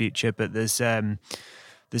deeply in the future. But there's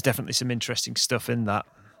definitely some interesting stuff in that.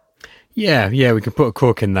 Yeah, we can put a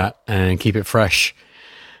cork in that and keep it fresh.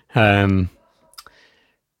 You've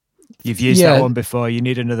used that one before. You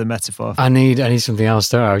need another metaphor. I need something else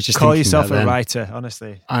though. I was just call yourself a writer.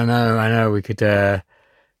 Honestly, I know. We could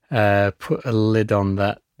put a lid on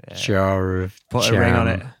that jar of put jam. a ring on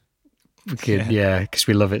it. We could, because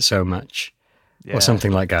we love it so much, or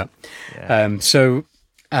something like that. Yeah.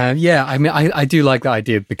 I mean, I do like that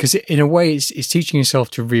idea, because in a way, it's teaching yourself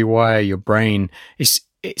to rewire your brain. It's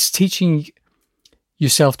teaching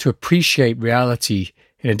yourself to appreciate reality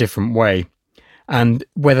in a different way. And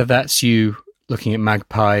whether that's you looking at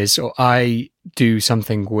magpies, or I do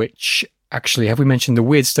something which, actually, have we mentioned the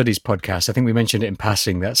Weird Studies podcast? I think we mentioned it in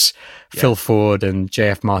passing. That's Phil Ford and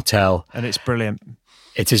JF Martel. And it's brilliant.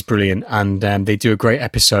 It is brilliant. And they do a great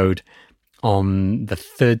episode on the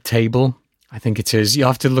third table, I think it is. You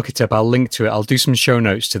have to look it up. I'll link to it. I'll do some show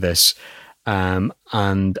notes to this, and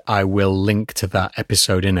I will link to that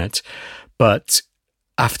episode in it. But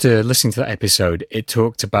after listening to that episode, it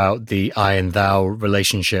talked about the I and thou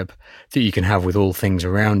relationship that you can have with all things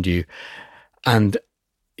around you. And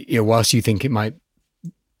whilst you think it might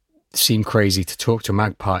seem crazy to talk to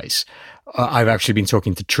magpies, I've actually been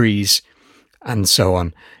talking to trees and so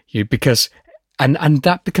on. Because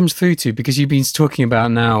that becomes through to, because you've been talking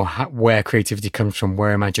about now where creativity comes from,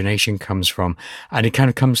 where imagination comes from, and it kind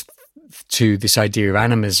of comes to this idea of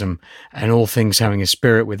animism and all things having a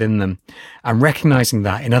spirit within them, and recognizing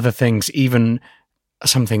that in other things, even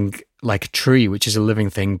something like a tree, which is a living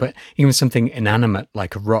thing, but even something inanimate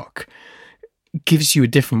like a rock, gives you a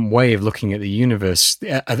different way of looking at the universe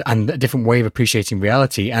and a different way of appreciating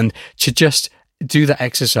reality. And to just do that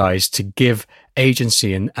exercise, to give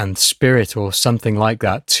agency and spirit or something like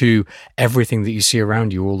that to everything that you see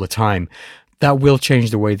around you all the time, that will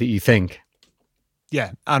change the way that you think.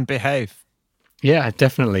 Yeah, and behave. Yeah,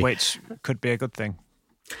 definitely. Which could be a good thing.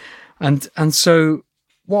 And so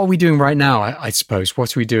what are we doing right now, I suppose?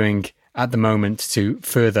 What are we doing at the moment to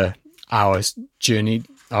further our journey,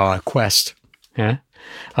 our quest? Yeah,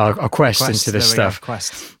 our quest into this stuff.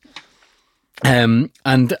 Quest. I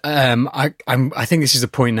think this is the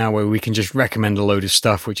point now where we can just recommend a load of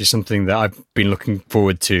stuff, which is something that I've been looking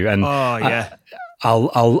forward to. And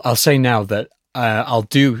I'll say now that I'll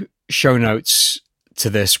do show notes to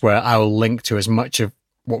this where I will link to as much of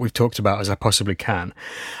what we've talked about as I possibly can.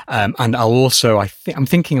 And I'll also, I'm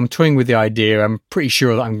toying with the idea. I'm pretty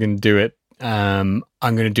sure that I'm going to do it. I'm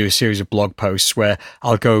going to do a series of blog posts where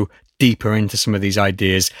I'll go deeper into some of these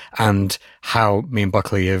ideas and how me and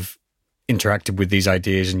Buckley have interacted with these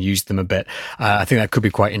ideas and used them a bit. I think that could be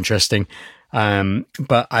quite interesting.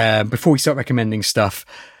 But before we start recommending stuff,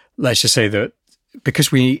 let's just say that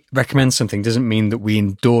because we recommend something doesn't mean that we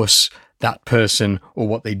endorse that person or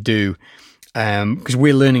what they do. Because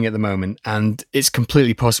we're learning at the moment, and it's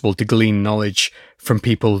completely possible to glean knowledge from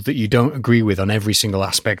people that you don't agree with on every single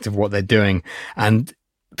aspect of what they're doing. And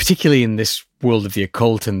particularly in this world of the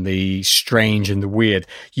occult and the strange and the weird,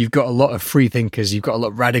 you've got a lot of free thinkers, you've got a lot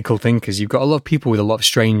of radical thinkers, you've got a lot of people with a lot of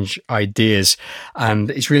strange ideas.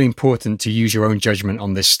 And it's really important to use your own judgment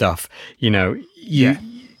on this stuff. You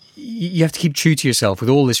have to keep true to yourself with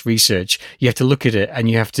all this research. You have to look at it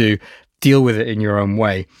and you have to deal with it in your own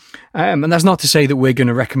way. And that's not to say that we're going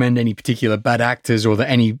to recommend any particular bad actors or that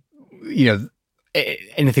anything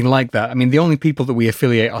like that. I mean, the only people that we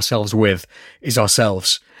affiliate ourselves with is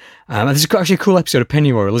ourselves. And there's actually a cool episode of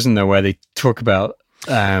Pennyroyal, isn't there, where they talk about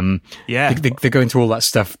they go into all that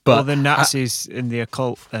stuff. But the Nazis in the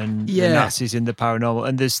occult and the Nazis in the paranormal.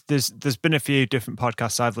 And there's been a few different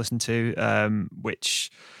podcasts I've listened to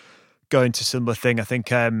which go into similar thing. I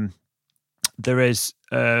think there is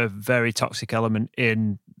a very toxic element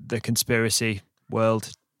in the conspiracy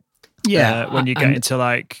world. When you get into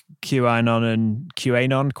like QAnon and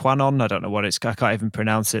QAnon, I don't know what it's. I can't even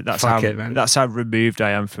pronounce it. That's how removed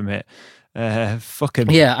I am from it. I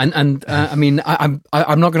mean, I'm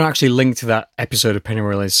not going to actually link to that episode of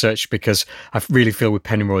Pennyroyal as such because I really feel with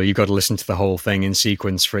Pennyroyal you've got to listen to the whole thing in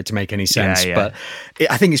sequence for it to make any sense. But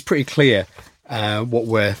I think it's pretty clear what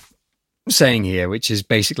we're saying here, which is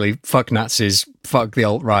basically fuck Nazis, fuck the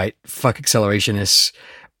alt-right, fuck accelerationists.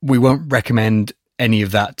 We won't recommend any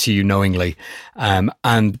of that to you knowingly.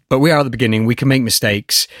 But we are at the beginning. We can make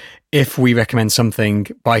mistakes. If we recommend something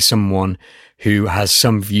by someone who has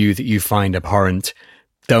some view that you find abhorrent,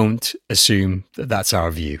 don't assume that that's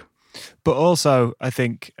our view. But also, I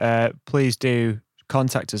think, please do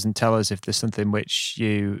contact us and tell us if there's something which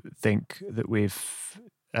you think that we've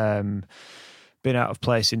been out of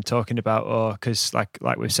place in talking about, or because like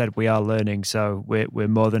we've said, we are learning, so we're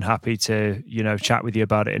more than happy to chat with you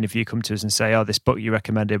about it. And if you come to us and say, oh, this book you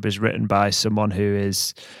recommended was written by someone who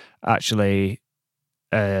is actually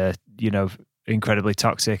incredibly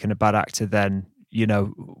toxic and a bad actor, then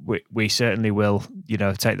we certainly will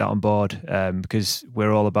take that on board, because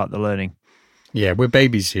we're all about the learning. Yeah, we're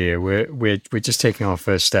babies here. We're just taking our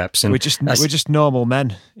first steps, and we're just normal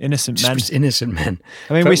men, innocent men. Just innocent men.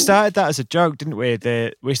 I mean, we started that as a joke, didn't we?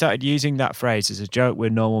 We started using that phrase as a joke. We're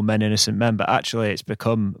normal men, innocent men, but actually, it's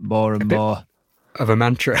become more and more of a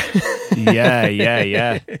mantra.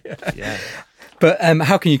 Yeah. But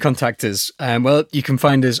how can you contact us? Well, you can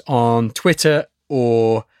find us on Twitter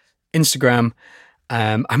or Instagram.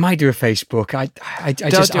 I might do a Facebook. I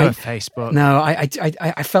don't do a Facebook. No,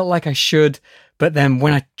 I felt like I should, but then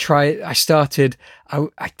when I started,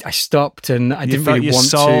 I stopped, and I didn't really want to. Your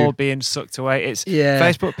soul being sucked away.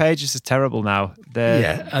 Facebook pages are terrible now.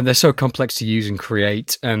 And they're so complex to use and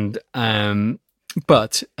create. And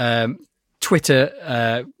but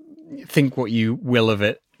Twitter, think what you will of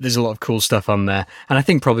it. There's a lot of cool stuff on there. And I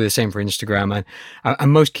think probably the same for Instagram.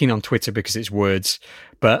 I'm most keen on Twitter because it's words.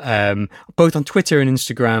 But both on Twitter and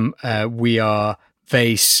Instagram, we are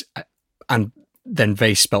Vayse, and then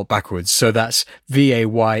Vayse spelled backwards. So that's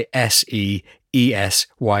VAYSEESYAV.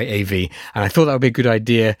 And I thought that would be a good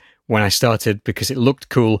idea when I started because it looked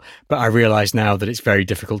cool, but I realize now that it's very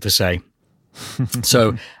difficult to say.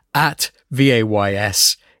 So at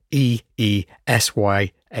VAYSEESYAV.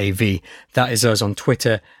 That is us on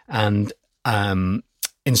Twitter and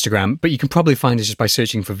Instagram, but you can probably find us just by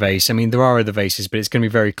searching for Vayse. I mean, there are other Vayses, but it's going to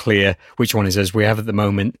be very clear which one is us. We have at the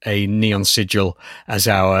moment a neon sigil as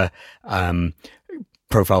our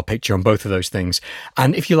profile picture on both of those things.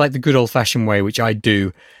 And if you like the good old-fashioned way, which I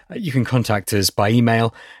do, you can contact us by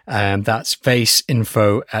email. That's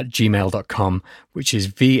vaysinfo@gmail.com, which is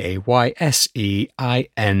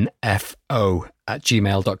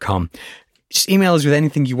VAYSEINFO@gmail.com. Just email us with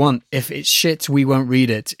anything you want. If it's shit, we won't read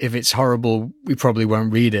it. If it's horrible, we probably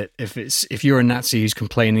won't read it. If you're a Nazi who's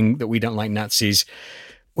complaining that we don't like Nazis,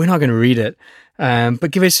 we're not going to read it.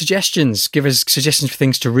 But give us suggestions. Give us suggestions for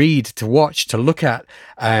things to read, to watch, to look at,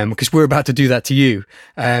 because we're about to do that to you.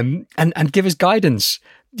 And give us guidance.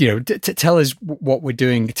 Tell us what we're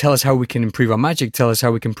doing. Tell us how we can improve our magic. Tell us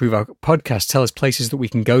how we can improve our podcast. Tell us places that we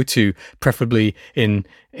can go to, preferably in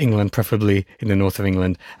England, preferably in the north of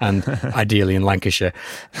England, and ideally in Lancashire,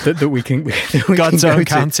 that we can. God's own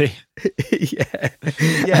county.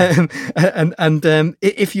 Yeah.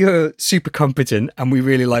 If you're super competent and we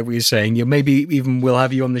really like what you're saying, maybe even we'll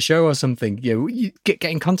have you on the show or something. You get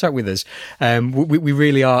in contact with us. We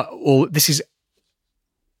really are all. This is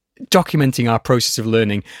documenting our process of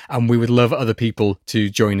learning, and we would love other people to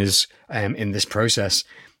join us in this process.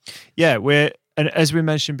 Yeah, and as we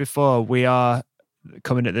mentioned before, we are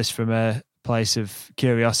coming at this from a place of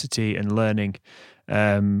curiosity and learning.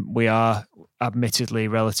 We are admittedly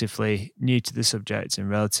relatively new to the subject and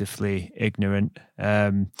relatively ignorant.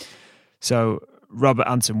 So Robert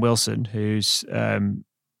Anton Wilson, whose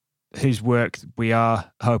work we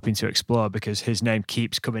are hoping to explore, because his name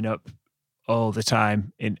keeps coming up all the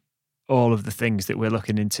time in all of the things that we're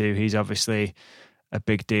looking into. He's obviously a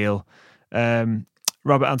big deal.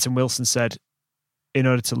 Robert Anton Wilson said, in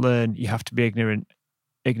order to learn, you have to be ignorant.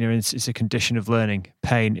 Ignorance is a condition of learning.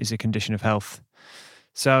 Pain is a condition of health.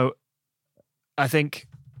 So I think,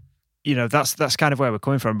 that's kind of where we're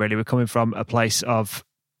coming from, really. We're coming from a place of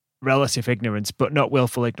relative ignorance, but not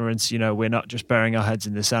willful ignorance. We're not just burying our heads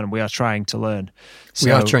in the sand. We are trying to learn.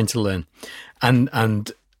 We are trying to learn.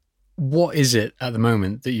 And what is it at the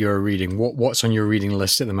moment that you're reading? What's on your reading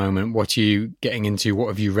list at the moment? What are you getting into? What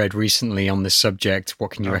have you read recently on this subject? What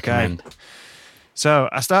can you recommend? So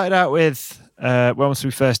I started out with, once we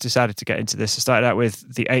first decided to get into this, I started out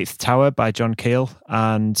with The Eighth Tower by John Keel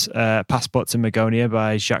and Passport to Magonia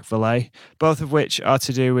by Jacques Vallée, both of which are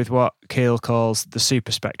to do with what Keel calls the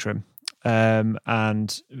super spectrum. And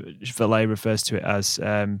Vallée refers to it as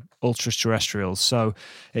ultra-terrestrials. So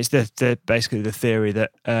it's the basically the theory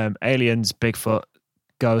that aliens, Bigfoot,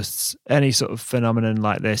 ghosts, any sort of phenomenon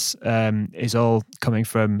like this is all coming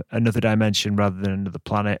from another dimension rather than another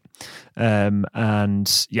planet.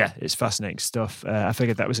 And yeah, it's fascinating stuff. I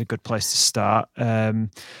figured that was a good place to start. I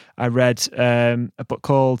read a book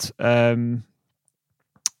called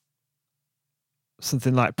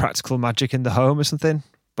something like Practical Magic in the Home or something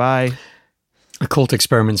by Occult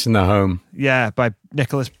Experiments in the Home. Yeah, by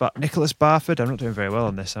Nicholas Barford. I'm not doing very well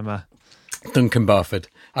on this, am I? Duncan Barford.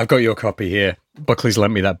 I've got your copy here. Buckley's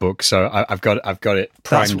lent me that book, so I've got it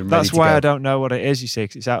primed and ready to go. That's why I don't know what it is, you see,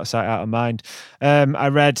 because it's out of sight, out of mind. I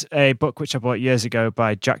read a book which I bought years ago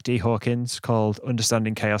by Jack D. Hawkins called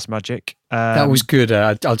Understanding Chaos Magic. That was good.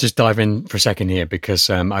 I'll just dive in for a second here because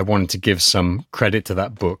I wanted to give some credit to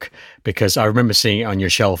that book, because I remember seeing it on your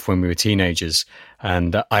shelf when we were teenagers,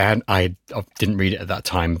 and I didn't read it at that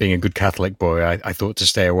time. Being a good Catholic boy, I thought to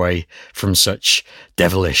stay away from such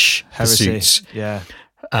devilish pursuits. Yeah,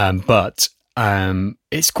 but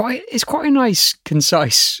it's quite a nice,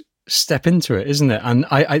 concise step into it, isn't it? And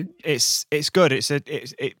it's good. It's a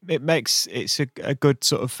good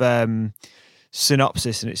sort of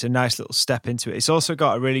synopsis, and it's a nice little step into it. It's also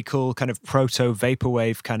got a really cool kind of proto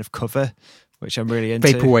vaporwave kind of cover, which I'm really into.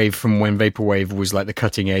 Vaporwave, from when vaporwave was like the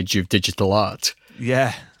cutting edge of digital art.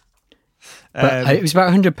 Yeah. But it was about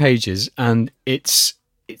 100 pages, and it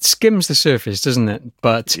skims the surface, doesn't it?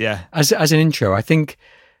 But yeah, as an intro, I think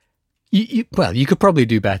you could probably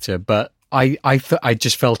do better. But I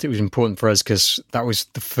just felt it was important for us because that was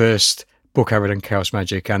the first book I read on Chaos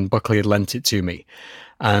Magic, and Buckley had lent it to me,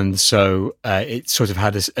 and so it sort of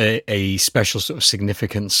had a special sort of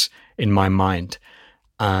significance in my mind.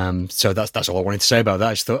 So that's all I wanted to say about that.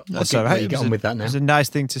 I just thought, that's okay, all right. you get on with that now. It's a nice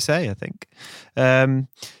thing to say, I think.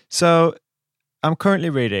 So I'm currently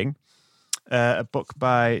reading a book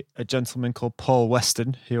by a gentleman called Paul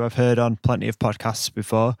Weston, who I've heard on plenty of podcasts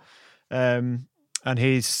before. And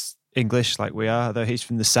he's English like we are, though he's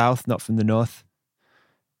from the south, not from the north.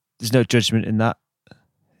 There's no judgment in that.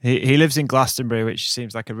 He lives in Glastonbury, which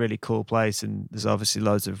seems like a really cool place, and there's obviously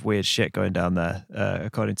loads of weird shit going down there,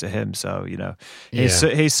 according to him. So,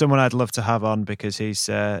 he's someone I'd love to have on because he's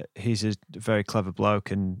a very clever bloke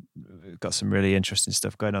and got some really interesting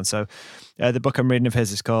stuff going on. So the book I'm reading of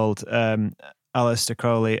his is called Aleister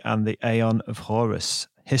Crowley and the Aeon of Horus,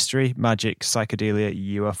 History, Magic, Psychedelia,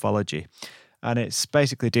 Ufology. And it's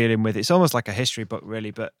basically dealing with, it's almost like a history book really,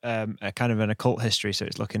 but a kind of an occult history. So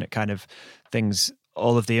it's looking at kind of things,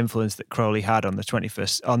 all of the influence that Crowley had on the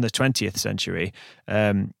 20th century,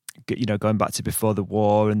 going back to before the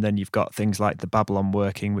war. And then you've got things like the Babylon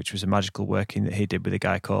working, which was a magical working that he did with a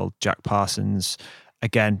guy called Jack Parsons.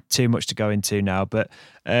 Again, too much to go into now, but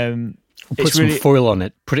We'll put some foil on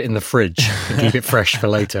it, put it in the fridge, and keep it fresh for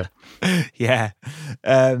later. Yeah.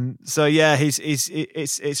 So yeah,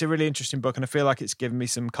 it's a really interesting book, and I feel like it's given me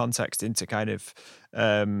some context into kind of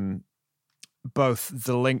both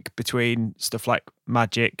the link between stuff like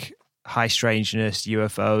magic, high strangeness,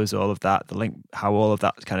 UFOs, all of that, the link, how all of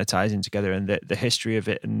that kind of ties in together, and the history of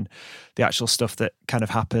it, and the actual stuff that kind of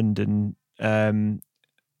happened, and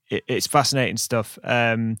it's fascinating stuff.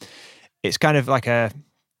 It's kind of like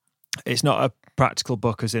it's not a practical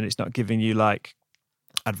book, as in it's not giving you like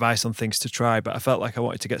advice on things to try, but I felt like I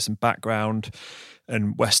wanted to get some background,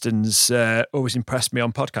 and Weston's always impressed me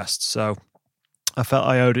on podcasts, so I felt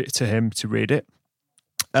I owed it to him to read it.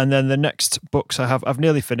 And then the next books I've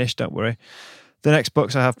nearly finished, don't worry. The next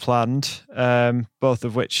books I have planned, both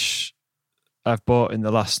of which I've bought in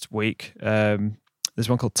the last week. There's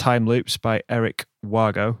one called Time Loops by Eric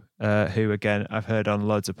Wargo, who, again, I've heard on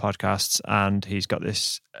loads of podcasts, and he's got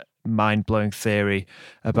this mind-blowing theory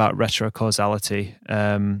about retrocausality,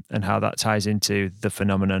 and how that ties into the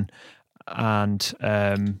phenomenon. And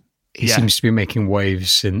he seems to be making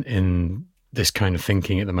waves in this kind of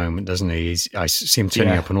thinking at the moment, doesn't he? I see him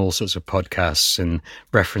turning up on all sorts of podcasts and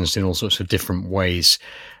referenced in all sorts of different ways.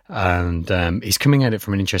 And he's coming at it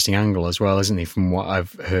from an interesting angle as well, isn't he, from what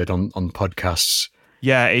I've heard on podcasts?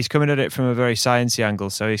 Yeah, he's coming at it from a very sciencey angle.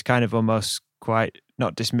 So he's kind of almost quite,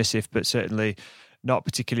 not dismissive, but certainly not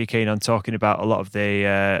particularly keen on talking about a lot of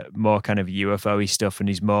the more kind of UFO-y stuff. And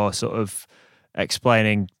he's more sort of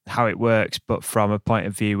explaining how it works, but from a point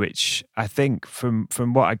of view which I think, from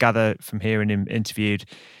what I gather from hearing him interviewed,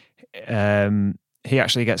 he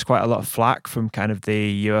actually gets quite a lot of flack from kind of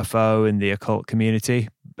the UFO and the occult community.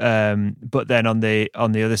 But then on the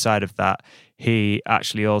other side of that, he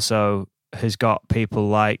actually also has got people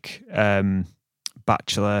like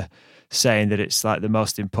Batchelor saying that it's like the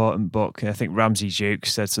most important book. I think Ramsey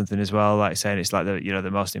Jukes said something as well, like saying it's like the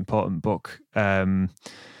most important book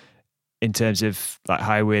in terms of like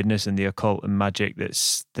high weirdness and the occult and magic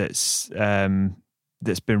that's been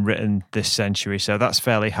written this century. So that's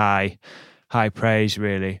fairly high praise,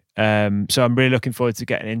 really. So I'm really looking forward to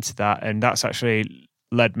getting into that, and that's actually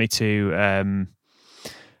led me to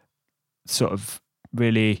sort of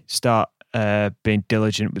really start being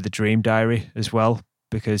diligent with the dream diary as well,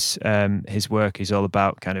 because his work is all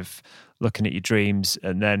about kind of looking at your dreams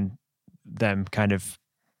and then them kind of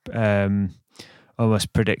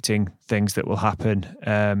almost predicting things that will happen.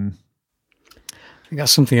 I think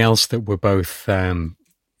that's something else that we're both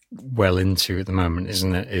well into at the moment,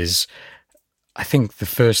 isn't it? Is I think the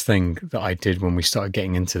first thing that I did when we started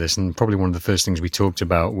getting into this, and probably one of the first things we talked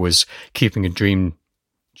about, was keeping a dream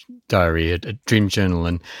diary, a dream journal.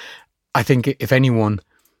 And I think if anyone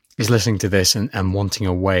is listening to this and wanting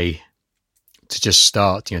a way to just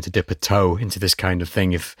start, to dip a toe into this kind of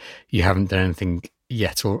thing, if you haven't done anything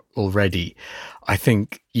yet or already, I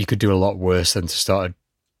think you could do a lot worse than to start a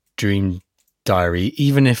dream diary.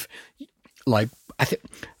 Even if, like, I think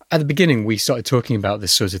at the beginning we started talking about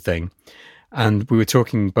this sort of thing, and we were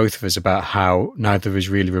talking, both of us, about how neither of us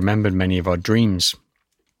really remembered many of our dreams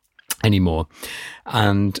anymore.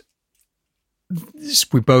 And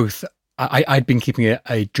we both, I'd been keeping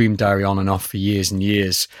a dream diary on and off for years and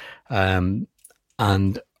years, and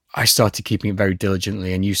I started keeping it very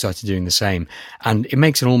diligently, and you started doing the same. And it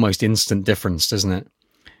makes an almost instant difference, doesn't it?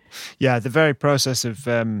 Yeah, the very process of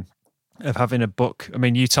having a book. I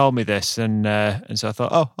mean, you told me this, and so I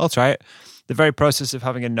thought, oh, I'll try it. The very process of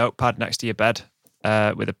having a notepad next to your bed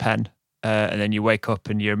with a pen, and then you wake up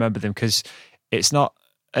and you remember them, because it's not,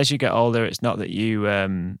 as you get older, it's not that you,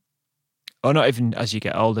 or not even as you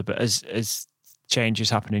get older, but as changes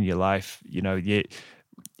happen in your life,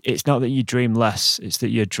 it's not that you dream less, it's that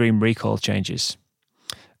your dream recall changes.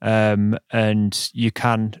 And you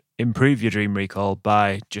can improve your dream recall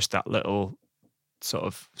by just that little sort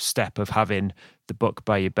of step of having the book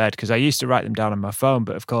by your bed. Because I used to write them down on my phone,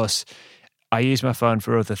 but of course I use my phone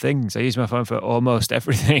for other things. I use my phone for almost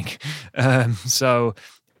everything. So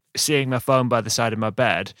seeing my phone by the side of my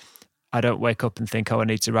bed, I don't wake up and think, oh, I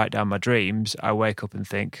need to write down my dreams. I wake up and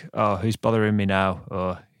think, oh, who's bothering me now?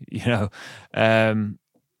 Or,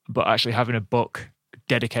 but actually having a book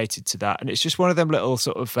dedicated to that. And it's just one of them little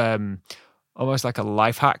sort of almost like a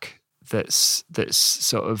life hack that's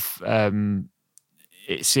sort of,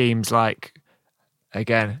 it seems like,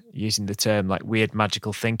 again, using the term like weird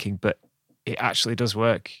magical thinking, but it actually does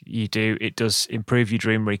work. It does improve your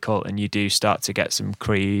dream recall, and you do start to get some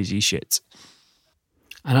crazy shit.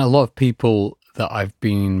 And a lot of people that I've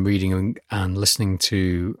been reading and listening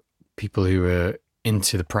to, people who are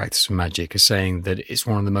into the practice of magic, are saying that it's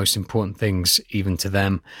one of the most important things, even to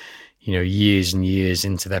them, years and years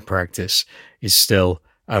into their practice, is still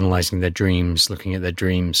analyzing their dreams, looking at their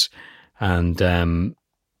dreams. And it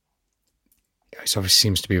obviously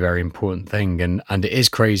seems to be a very important thing. And it is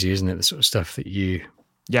crazy, isn't it? The sort of stuff that you...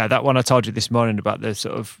 Yeah, that one I told you this morning about the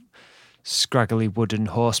sort of scraggly wooden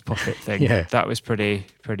horse puppet thing. Yeah. That was pretty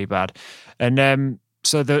bad. And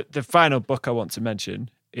so the final book I want to mention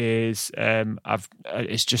is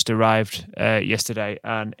it's just arrived yesterday,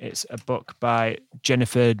 and it's a book by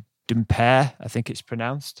Jennifer Dumper, I think it's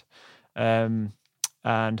pronounced, and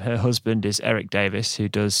her husband is Eric Davis, who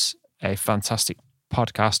does a fantastic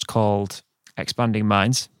podcast called Expanding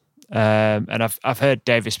Minds. And I've heard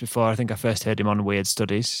Davis before. I think I first heard him on Weird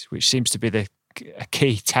Studies, which seems to be a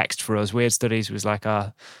key text for us. Weird Studies was like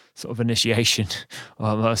our sort of initiation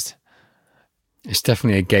almost. It's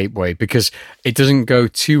definitely a gateway because it doesn't go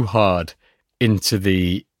too hard into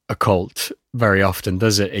the occult very often,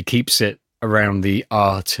 does it? It keeps it around the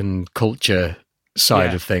art and culture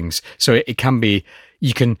side of things. So it can be,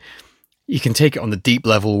 you can take it on the deep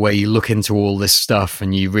level where you look into all this stuff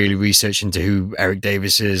and you really research into who Eric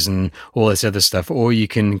Davis is and all this other stuff, or you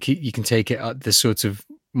can take it at the sort of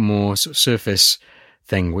more sort of surface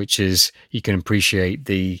thing, which is you can appreciate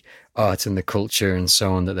the art and the culture and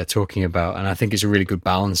so on that they're talking about. And I think it's a really good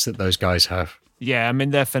balance that those guys have. Yeah, I mean,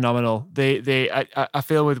 they're phenomenal. I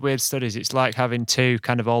feel with Weird Studies, it's like having two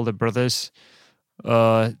kind of older brothers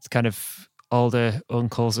or kind of older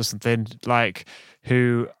uncles or something, like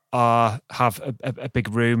who have a big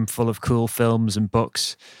room full of cool films and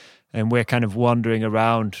books, and we're kind of wandering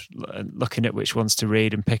around looking at which ones to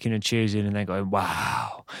read and picking and choosing and then going,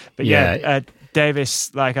 wow. But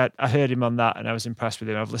Davis, like I heard him on that and I was impressed with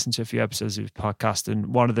him. I've listened to a few episodes of his podcast,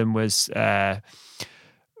 and one of them was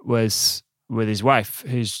with his wife,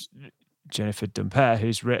 who's Jennifer Dumper,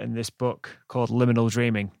 who's written this book called Liminal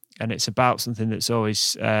Dreaming. And it's about something that's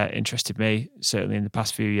always interested me, certainly in the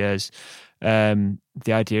past few years. The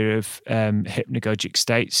idea of hypnagogic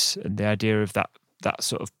states and the idea of that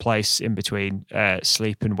sort of place in between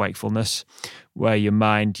sleep and wakefulness, where your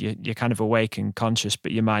mind, you're kind of awake and conscious,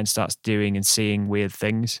 but your mind starts doing and seeing weird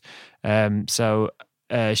things. So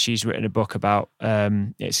she's written a book about,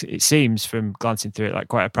 it seems from glancing through it like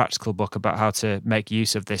quite a practical book about how to make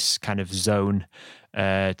use of this kind of zone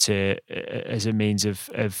as a means of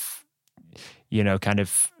kind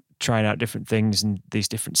of trying out different things and these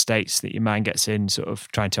different states that your mind gets in, sort of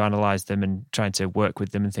trying to analyze them and trying to work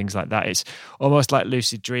with them and things like that. It's almost like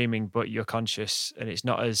lucid dreaming, but you're conscious, and it's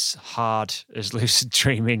not as hard as lucid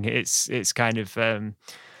dreaming. It's kind of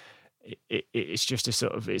it's just a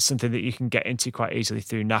sort of, it's something that you can get into quite easily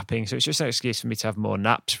through napping. So it's just an excuse for me to have more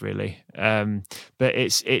naps, really. But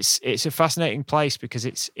it's a fascinating place because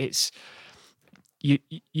it's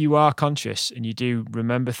you are conscious and you do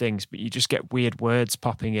remember things, but you just get weird words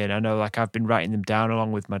popping in. I know, like, I've been writing them down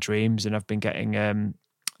along with my dreams, and I've been getting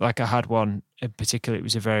like I had one in particular. It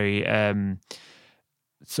was a very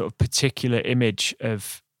sort of particular image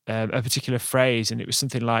of a particular phrase, and it was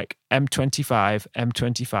something like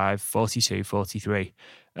M25, 42, 43.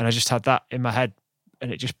 And I just had that in my head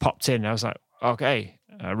and it just popped in. I was like, okay,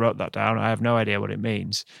 I wrote that down. I have no idea what it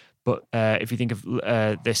means. But if you think of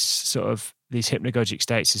this sort of these hypnagogic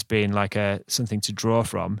states as being like something to draw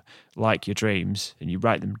from, like your dreams, and you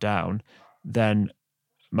write them down, then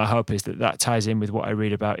my hope is that ties in with what I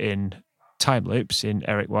read about in time loops, in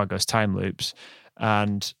Eric Wargo's time loops,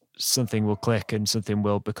 and something will click and something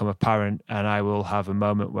will become apparent, and I will have a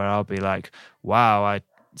moment where I'll be like, wow, I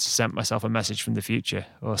sent myself a message from the future,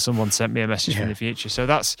 or someone sent me a message from the future. So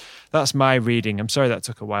that's my reading. I'm sorry that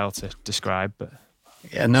took a while to describe, but...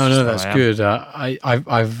 Yeah, no, that's good.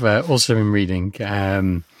 I've also been reading.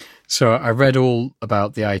 So I read all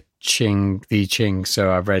about the I Ching.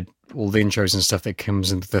 So I've read all the intros and stuff that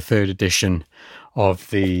comes into the third edition of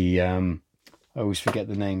the. I always forget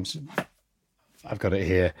the names. I've got it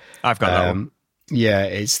here. I've got that one. Yeah,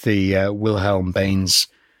 it's the Wilhelm Baines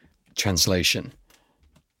translation,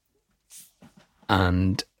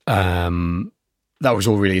 and that was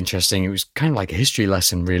all really interesting. It was kind of like a history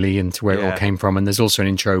lesson, really, into where it all came from. And there's also an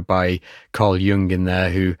intro by Carl Jung in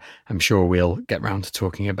there, who I'm sure we'll get round to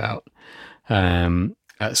talking about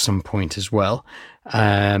at some point as well.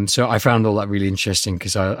 So I found all that really interesting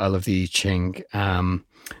because I love the I Ching.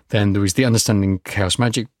 Then there was the Understanding Chaos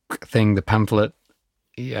Magic thing, the pamphlet.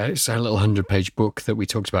 Yeah, it's a little 100-page book that we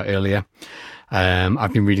talked about earlier.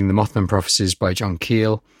 I've been reading The Mothman Prophecies by John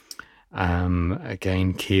Keel.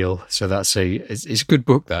 Again, Keel. So it's a good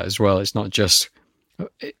book, that as well. It's not just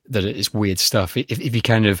that it's weird stuff. If you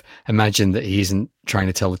kind of imagine that he isn't trying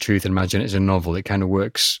to tell the truth and imagine it's a novel, it kind of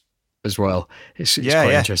works as well. It's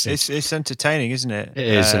quite interesting. It's entertaining, isn't it? It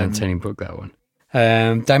is an entertaining book, that one.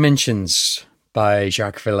 Dimensions by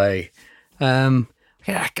Jacques Vallée.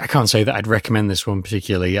 I can't say that I'd recommend this one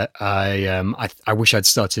particularly. I wish I'd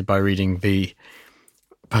started by reading the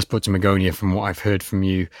Passport to Magonia. From what I've heard from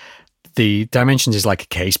you, the Dimensions is like a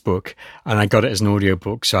case book, and I got it as an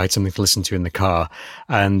audiobook, so I had something to listen to in the car,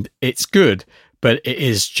 and it's good, but it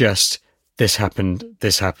is just this happened,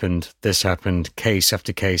 case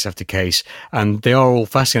after case after case, and they are all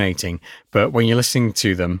fascinating, but when you're listening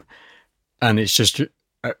to them, and it's just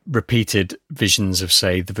repeated visions of,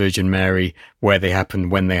 say, the Virgin Mary, where they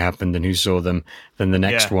happened, when they happened, and who saw them, then the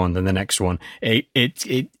next one, then the next one.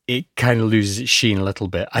 It kind of loses its sheen a little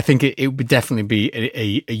bit. I think it would definitely be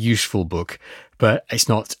a useful book, but it's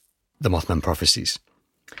not the Mothman Prophecies.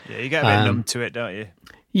 Yeah, you get a bit numb to it, don't you?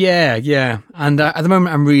 Yeah. And at the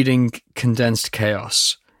moment, I'm reading Condensed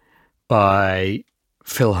Chaos by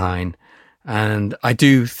Phil Hine. And I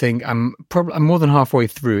do think I'm more than halfway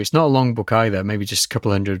through. It's not a long book either, maybe just a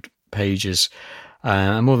couple hundred pages.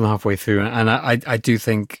 I'm more than halfway through, and I do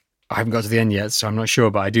think I haven't got to the end yet, so I'm not sure,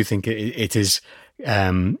 but I do think it is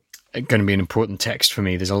going to be an important text for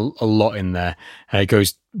me. There's a lot in there. It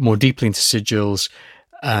goes more deeply into sigils.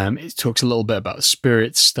 It talks a little bit about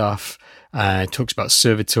spirit stuff. It talks about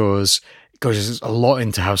servitors. Goes a lot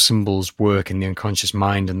into how symbols work in the unconscious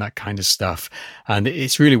mind and that kind of stuff. And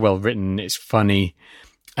it's really well written. It's funny.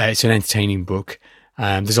 It's an entertaining book.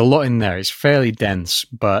 There's a lot in there. It's fairly dense,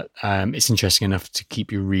 but it's interesting enough to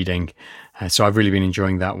keep you reading. So I've really been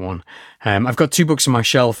enjoying that one. I've got 2 books on my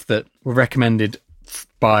shelf that were recommended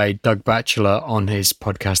by Doug Batchelor on his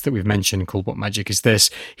podcast that we've mentioned called What Magic Is This?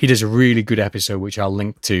 He does a really good episode, which I'll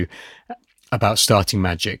link to, about starting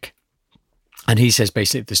magic. And he says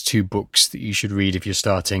basically there's 2 books that you should read if you're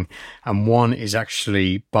starting. And one is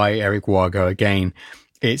actually by Eric Wargo again.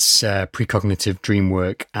 It's Precognitive Dream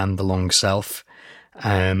Work and The Long Self.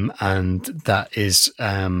 And that is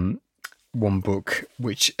one book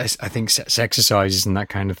which I think sets exercises and that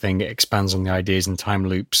kind of thing. It expands on the ideas and time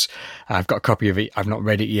loops. I've got a copy of it. I've not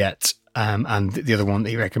read it yet. And the other one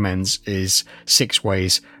that he recommends is 6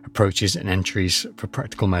 Ways, Approaches and Entries for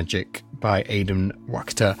Practical Magic by Aidan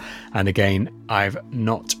Wachter. And again, I've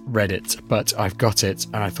not read it, but I've got it,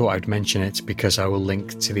 and I thought I'd mention it because I will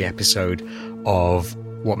link to the episode of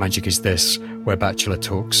What Magic Is This, where Batchelor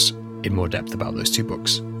talks in more depth about those 2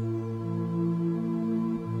 books.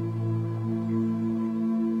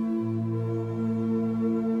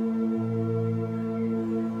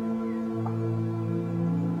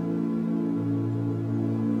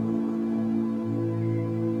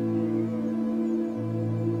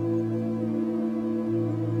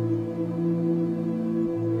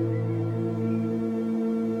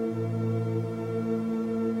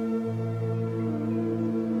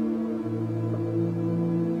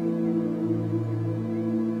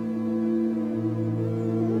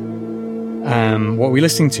 What are we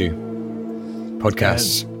listening to?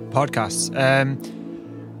 Podcasts.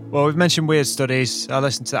 Well, we've mentioned Weird Studies. I've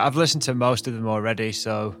listened to most of them already.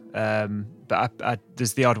 So, but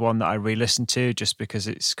there's the odd one that I re-listen to just because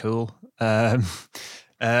it's cool. Been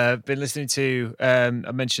listening to. I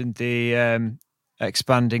mentioned the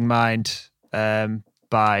Expanding Mind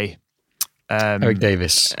by Eric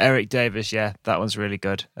Davis. Eric Davis, yeah, that one's really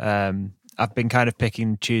good. I've been kind of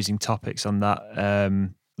choosing topics on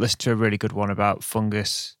that. Listened to a really good one about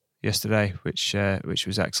fungus yesterday, which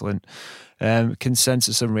was excellent.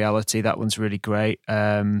 Consensus and Reality, that one's really great.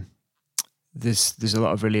 There's a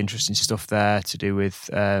lot of really interesting stuff there to do with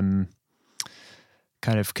kind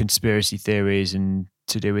of conspiracy theories and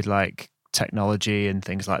to do with like technology and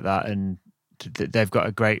things like that. And they've got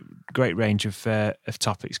a great range of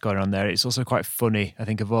topics going on there. It's also quite funny. I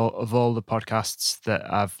think of all the podcasts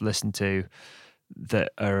that I've listened to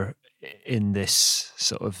that are in this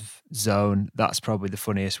sort of zone, that's probably the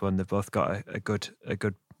funniest one. They've both got a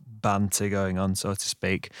good banter going on, so to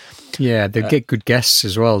speak. Yeah, they get good guests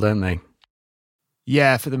as well, don't they?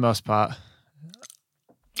 Yeah, for the most part.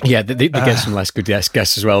 Yeah, they get some less good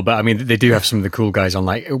guests as well, but I mean, they do have some of the cool guys on.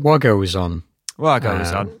 Like Wago was on. Wago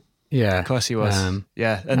was on. Yeah, of course he was.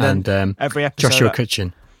 Yeah, and then every episode, Joshua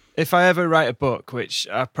Cutchin. If I ever write a book, which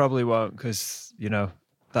I probably won't, because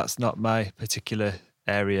that's not my particular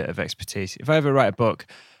area of expertise. If I ever write a book,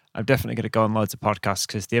 I'm definitely going to go on loads of podcasts,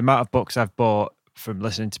 because the amount of books I've bought from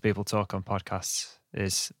listening to people talk on podcasts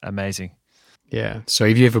is amazing. Yeah. So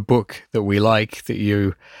if you have a book that we like that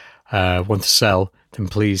you want to sell, then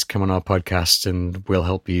please come on our podcast and we'll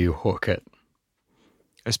help you hawk it.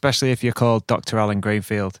 Especially if you're called Dr. Alan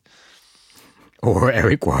Greenfield. Or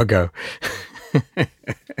Eric Wago.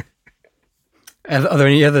 Are there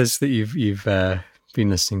any others that you've been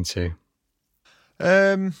listening to?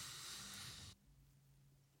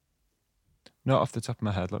 Not off the top of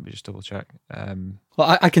my head. Let me just double check.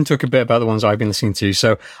 Well, I can talk a bit about the ones I've been listening to.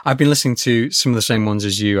 So I've been listening to some of the same ones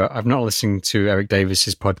as you. I've not listened to Eric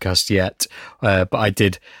Davis's podcast yet, but I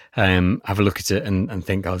did have a look at it and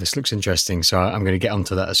think, oh, this looks interesting. So I'm going to get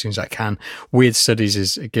onto that as soon as I can. Weird Studies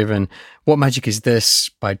is a given. What Magic Is This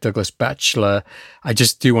by Douglas Batchelor. I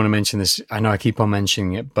just do want to mention this. I know I keep on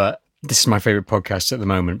mentioning it, but this is my favorite podcast at the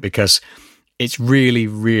moment because it's really,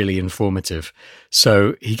 really informative.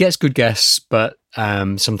 So he gets good guests, but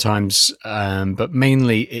sometimes, but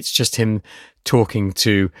mainly it's just him talking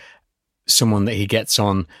to someone that he gets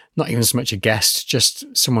on, not even so much a guest, just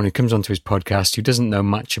someone who comes onto his podcast who doesn't know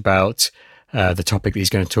much about the topic that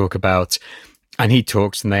he's going to talk about. And he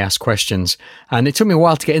talks and they ask questions. And it took me a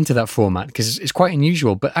while to get into that format because it's quite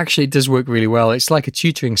unusual, but actually it does work really well. It's like a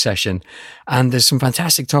tutoring session. And there's some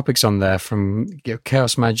fantastic topics on there, from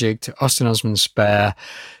chaos magic to Austin Osman Spare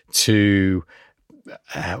to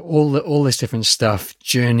all this different stuff,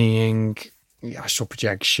 journeying, astral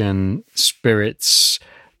projection, spirits,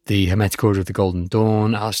 the Hermetic Order of the Golden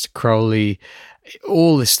Dawn, Aleister Crowley,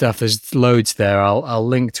 all this stuff. There's loads there. I'll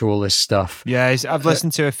link to all this stuff. Yeah, I've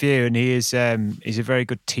listened to a few, and he's a very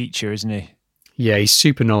good teacher, isn't he? Yeah, he's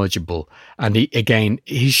super knowledgeable, and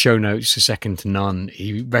his show notes are second to none.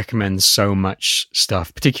 He recommends so much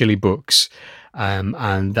stuff, particularly books,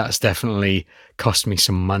 and that's definitely cost me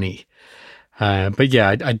some money. But yeah,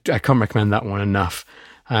 I can't recommend that one enough.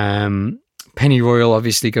 Penny Royal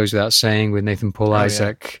obviously goes without saying, with Nathan Paul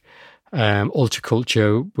Isaac. Ultra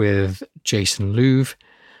Culture with Jason Louv.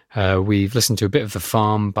 We've listened to a bit of The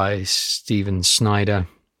Farm by Stephen Snyder.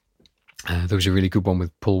 There was a really good one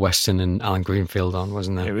with Paul Weston and Alan Greenfield on,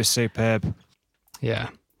 wasn't there? It was superb. Yeah.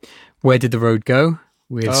 Where Did the Road Go?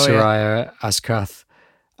 With Soraya Askarth.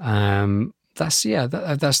 That's a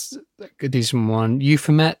decent one.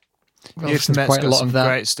 Euphemet. Euphemet's quite a lot some of that.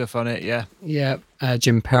 Great stuff on it, yeah. Yeah.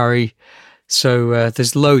 Jim Parry. So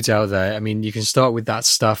there's loads out there. I mean, you can start with that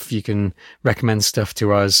stuff. You can recommend stuff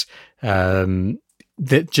to us.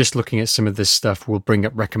 That just looking at some of this stuff will bring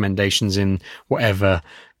up recommendations in whatever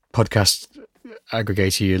podcast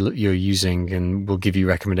aggregator you're using, and we'll give you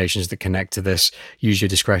recommendations that connect to this. Use your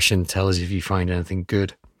discretion. Tell us if you find anything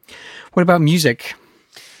good. What about music?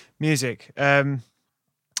 Music. I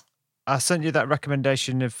sent you that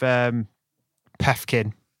recommendation of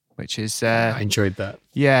Pefkin, which is... I enjoyed that.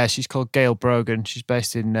 Yeah, she's called Gail Brogan. She's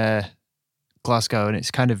based in Glasgow, and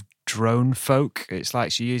it's kind of drone folk. It's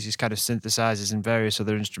like she uses kind of synthesizers and various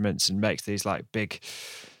other instruments and makes these like big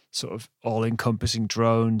sort of all-encompassing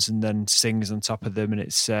drones and then sings on top of them. And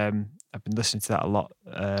it's I've been listening to that a lot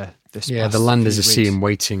The Land is a Sea in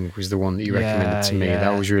Waiting was the one that you recommended to me. Yeah.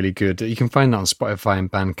 That was really good. You can find that on Spotify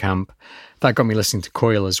and Bandcamp. That got me listening to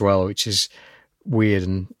Coil as well, which is weird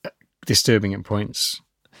and disturbing at points.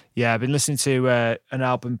 Yeah, I've been listening to an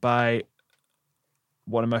album by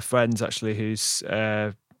one of my friends, actually, who's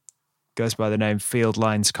goes by the name Field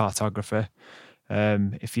Lines Cartographer.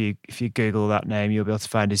 If you Google that name, you'll be able to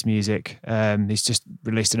find his music. He's just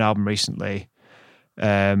released an album recently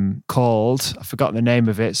called, I've forgotten the name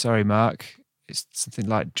of it. Sorry, Mark. It's something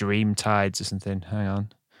like Dream Tides or something. Hang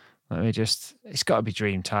on. It's got to be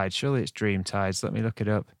Dream Tides. Surely it's Dream Tides. Let me look it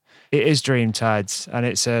up. It is Dream Tides, and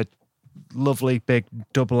it's a lovely big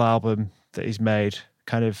double album that he's made. It's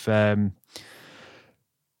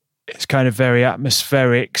kind of very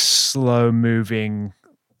atmospheric, slow moving,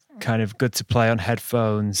 kind of good to play on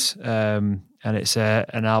headphones. And it's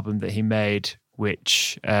an album that he made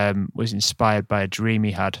which was inspired by a dream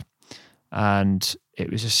he had. And it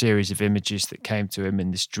was a series of images that came to him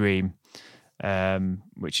in this dream,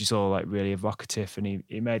 which is all like really evocative. And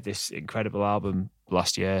he made this incredible album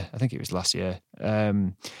last year. I think it was last year.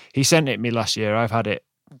 He sent it me last year. I've had it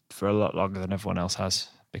for a lot longer than everyone else has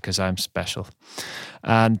because I'm special.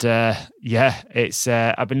 And it's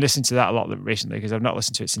I've been listening to that a lot recently because I've not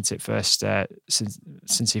listened to it since he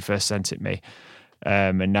first sent it me.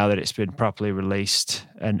 And now that it's been properly released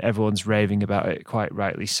and everyone's raving about it, quite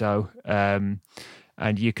rightly so. And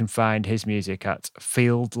you can find his music at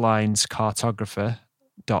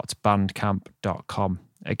fieldlinescartographer.bandcamp.com.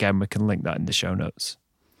 Again, we can link that in the show notes.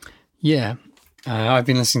 Yeah. I've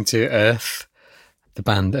been listening to Earth, the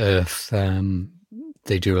band Earth.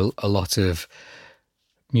 They do a lot of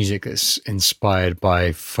music that's inspired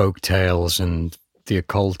by folk tales and the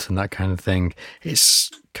occult and that kind of thing. It's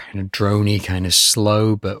kind of droney, kind of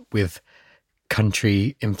slow, but with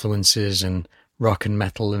country influences and rock and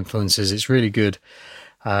metal influences. It's really good.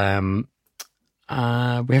 We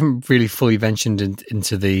haven't really fully ventured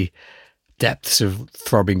into the depths of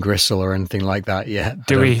throbbing gristle or anything like that yet.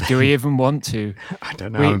 Do we even want to? I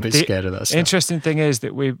don't know. I'm a bit scared of that stuff. Interesting thing is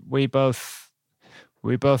that we both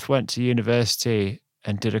went to university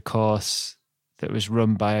and did a course that was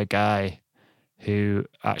run by a guy who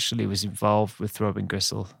actually was involved with throbbing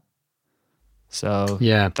gristle. So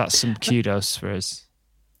yeah, that's some kudos for us.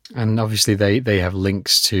 And obviously they have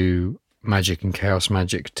links to magic and chaos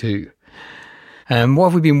magic too. What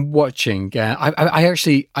have we been watching?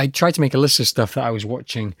 I tried to make a list of stuff that I was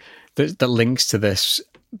watching that links to this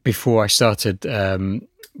before I started,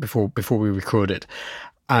 before we recorded.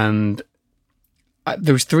 And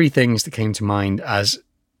there was 3 things that came to mind as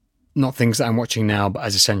not things that I'm watching now, but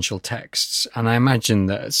as essential texts. And I imagine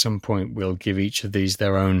that at some point we'll give each of these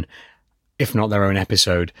their own, if not their own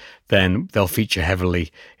episode, then they'll feature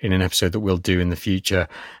heavily in an episode that we'll do in the future.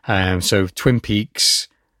 So Twin Peaks,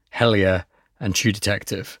 Hellier, and True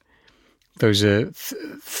Detective. Those are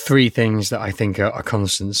 3 things that I think are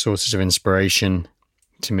constant sources of inspiration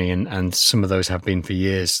to me, and some of those have been for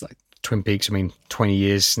years. Like Twin Peaks, 20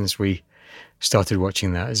 years since we started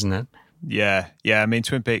watching that, isn't it? Yeah. I mean,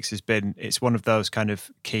 Twin Peaks it's one of those kind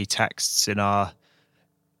of key texts in our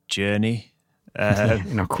journey,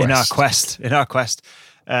 in our quest,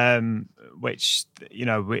 which, you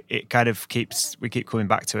know, we keep coming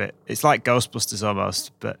back to it. It's like Ghostbusters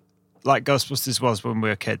almost, but like Ghostbusters was when we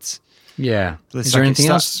were kids. Yeah. Is there anything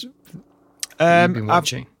else you've been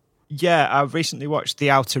watching? I've recently watched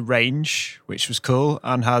The Outer Range, which was cool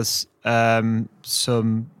and has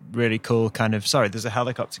some really cool kind of... Sorry, there's a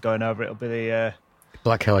helicopter going over. It'll be the...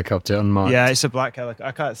 black helicopter unmarked. Yeah, it's a black helicopter.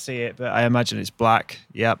 I can't see it, but I imagine it's black.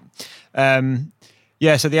 Yep. So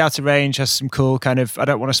The Outer Range has some cool kind of... I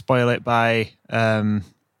don't want to spoil it by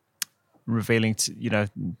revealing,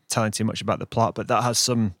 telling too much about the plot, but that has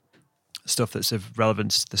some stuff that's of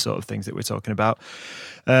relevance to the sort of things that we're talking about.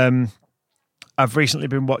 I've recently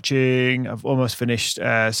been watching... I've almost finished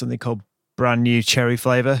something called Brand New Cherry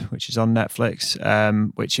Flavor, which is on Netflix,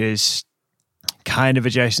 which is kind of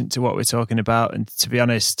adjacent to what we're talking about. And to be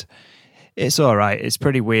honest, it's all right. It's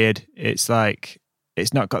pretty weird. It's like,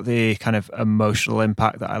 it's not got the kind of emotional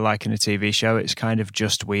impact that I like in a TV show. It's kind of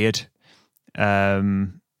just weird. But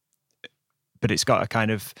it's got a kind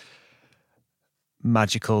of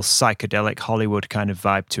magical, psychedelic Hollywood kind of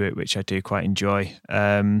vibe to it, which I do quite enjoy.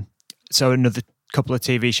 So another couple of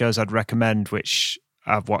TV shows I'd recommend, which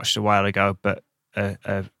I've watched a while ago, but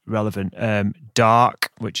relevant. Dark,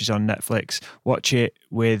 which is on Netflix. Watch it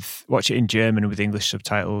in German with English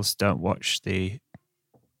subtitles. Don't watch the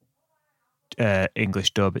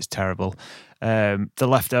English dub. It's terrible. The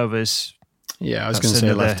Leftovers. Yeah, I was going to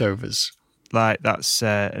say Leftovers. Like that's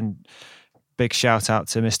and big shout out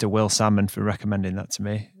to Mr. Will Salmon for recommending that to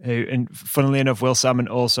me. Who, and funnily enough, Will Salmon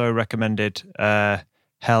also recommended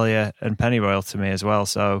Hellier and Pennyroyal to me as well.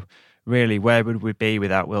 So really, where would we be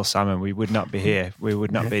without Will Salmon? We would not be here. We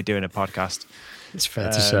would not be doing a podcast. It's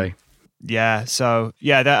fair to say. Yeah. So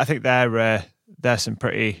yeah, I think they're some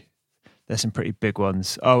pretty big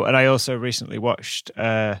ones. Oh, and I also recently watched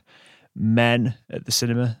Men at the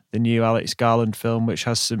cinema, the new Alex Garland film, which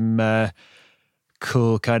has some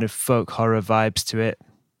cool kind of folk horror vibes to it,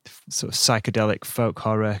 sort of psychedelic folk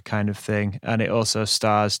horror kind of thing. And it also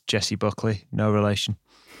stars Jessie Buckley, no relation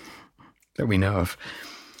that we know of.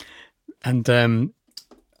 And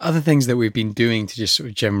other things that we've been doing to just sort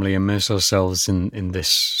of generally immerse ourselves in this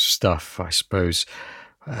stuff, I suppose.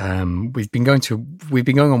 We've been going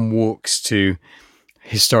on walks to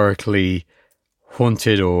historically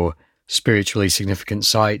haunted or spiritually significant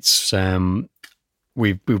sites.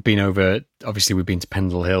 We've been we've been to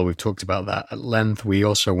Pendle Hill. We've talked about that at length. We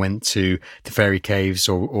also went to the Fairy Caves,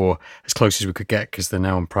 or as close as we could get, because they're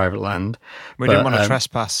now on private land. We didn't want to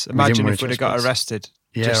trespass. Imagine if we'd have got arrested.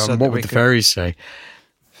 Yeah, so what would the fairies say?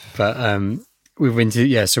 But we went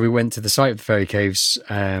to the site of the Fairy Caves,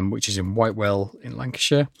 which is in Whitewell in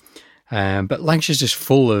Lancashire. But Lancashire's just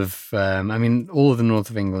full of, all of the north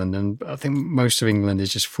of England, and I think most of England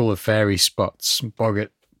is just full of fairy spots,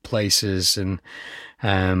 boggart places, and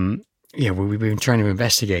we've been trying to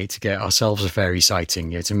investigate to get ourselves a fairy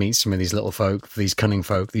sighting, to meet some of these little folk, these cunning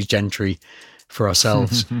folk, these gentry for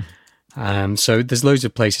ourselves. So there's loads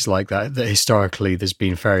of places like that historically there's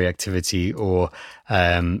been fairy activity, or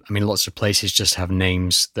lots of places just have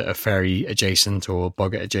names that are fairy adjacent or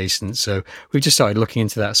boggart adjacent. So we've just started looking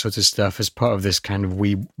into that sort of stuff as part of this kind of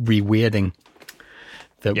re-weirding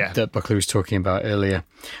that Buckley was talking about earlier.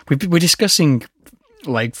 We're discussing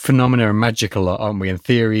like phenomena and magic a lot, aren't we? And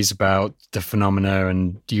theories about the phenomena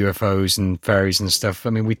and UFOs and fairies and stuff. I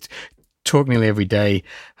mean, we talk nearly every day,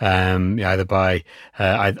 either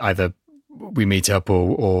we meet up,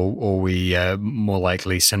 or we more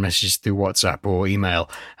likely send messages through WhatsApp or email,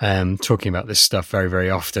 talking about this stuff very, very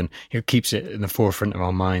often. It keeps it in the forefront of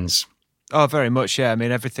our minds. Oh, very much, yeah. I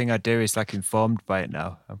mean, everything I do is like informed by it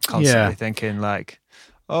now. I'm constantly thinking like,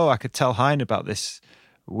 oh, I could tell Hein about this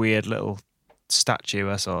weird little statue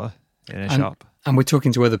I saw in a shop. And we're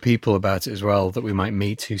talking to other people about it as well that we might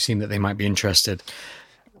meet who seem that they might be interested.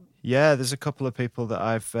 Yeah, there's a couple of people that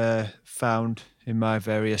I've found in my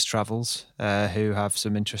various travels who have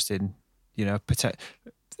some interesting,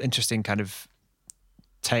 interesting kind of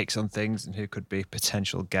takes on things, and who could be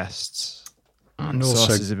potential guests and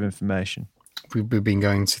sources of information. We've been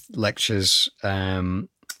going to lectures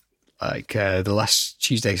like the Last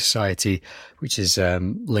Tuesday Society, which is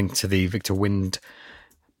linked to the Victor Wind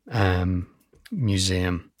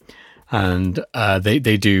Museum, and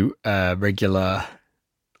they do regular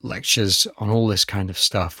lectures on all this kind of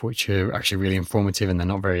stuff, which are actually really informative, and they're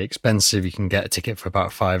not very expensive. You can get a ticket for about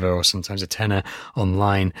 £5 or sometimes £10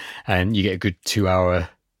 online, and you get a good 2-hour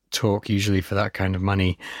talk usually for that kind of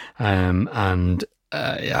money.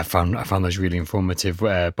 I found those really informative.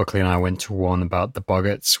 Buckley and I went to one about the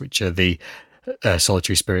boggarts, which are the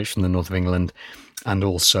solitary spirits from the north of England. And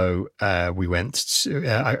also, I went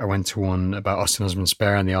to one about Austin Osman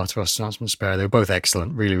Spare and the art of Austin Osman Spare. They were both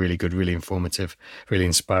excellent, really, really good, really informative, really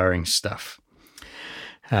inspiring stuff.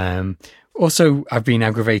 Also, I've been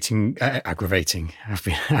aggravating.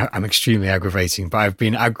 I'm extremely aggravating, but I've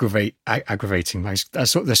been aggravating.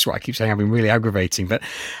 That's what I keep saying. I've been really aggravating, but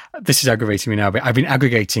this is aggravating me now. But I've been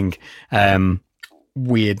aggregating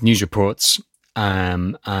weird news reports.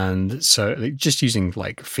 And so just using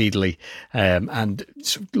like Feedly, and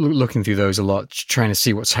looking through those a lot, trying to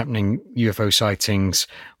see what's happening, UFO sightings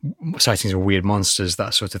of weird monsters,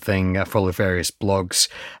 that sort of thing. I follow various blogs.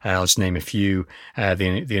 I'll just name a few: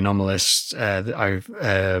 the Anomalist,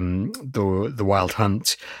 the Wild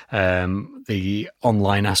Hunt, the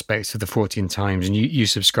online aspects of the 14 Times, and you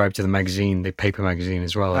subscribe to the magazine, the paper magazine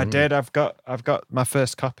as well. I did. I've got my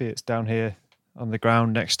first copy. It's down here on the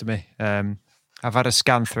ground next to me. I've had a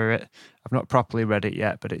scan through it. I've not properly read it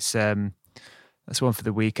yet, but it's that's one for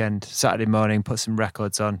the weekend. Saturday morning, put some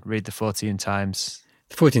records on, read the 14 Times.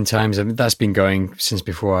 The 14 Times, I mean, that's been going since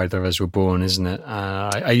before either of us were born, isn't it?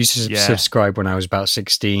 I used to subscribe when I was about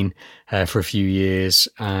 16 for a few years.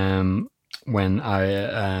 When I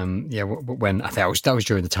that was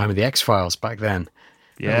during the time of the X-Files back then.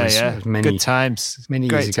 Yeah, good times. Many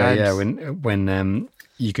Great years ago, times. yeah, when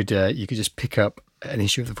you could just pick up an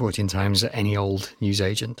issue of the 14 Times at any old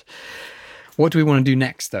newsagent. What do we want to do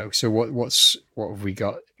next, though? So what have we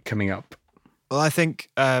got coming up? Well, I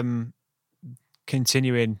think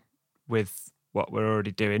continuing with what we're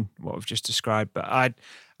already doing, what we've just described, but I'd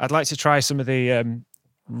like to try some of the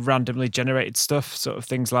randomly generated stuff, sort of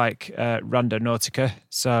things like Randonautica.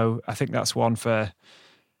 So I think that's one for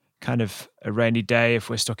kind of a rainy day if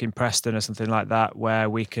we're stuck in Preston or something like that, where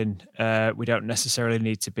we can we don't necessarily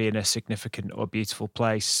need to be in a significant or beautiful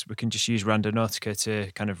place. We can just use Randonautica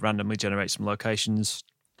to kind of randomly generate some locations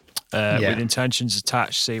with intentions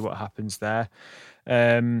attached, see what happens there.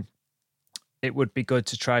 It would be good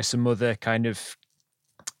to try some other kind of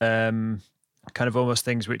almost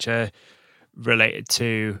things which are related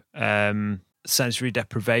to sensory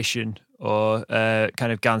deprivation or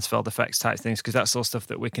kind of Gansfeld effects type things, because that's all stuff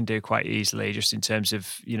that we can do quite easily, just in terms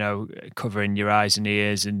of, covering your eyes and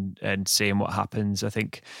ears and seeing what happens. I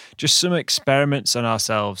think just some experiments on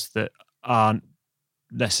ourselves that aren't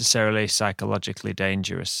necessarily psychologically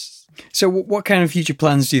dangerous. So what kind of future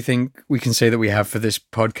plans do you think we can say that we have for this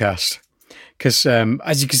podcast? Because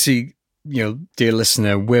as you can see, dear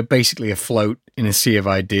listener, we're basically afloat in a sea of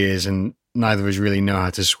ideas, and neither of us really know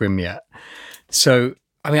how to swim yet. So,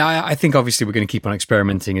 I mean, I think obviously we're going to keep on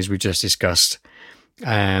experimenting, as we've just discussed.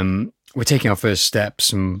 We're taking our first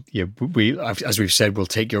steps, and we, as we've said, we'll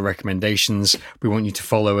take your recommendations. We want you to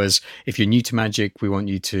follow us. If you're new to magic, we want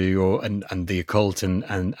you to, and the occult,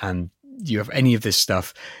 and you have any of this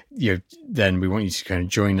stuff, then we want you to kind of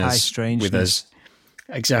join us with us.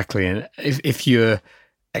 Exactly, and if you're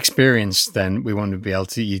experienced, then we want to be able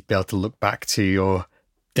to look back to your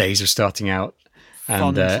days of starting out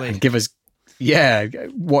and give us. Yeah,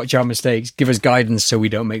 watch our mistakes. Give us guidance so we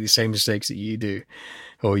don't make the same mistakes that you do,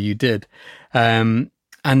 or you did. And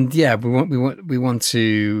yeah, we want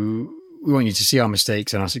you to see our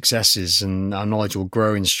mistakes and our successes, and our knowledge will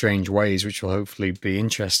grow in strange ways, which will hopefully be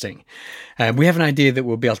interesting. We have an idea that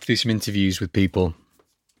we'll be able to do some interviews with people.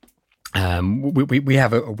 We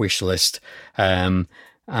have a wish list, and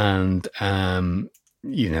there's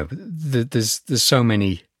so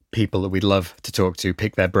many people that we'd love to talk to,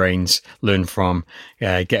 pick their brains, learn from,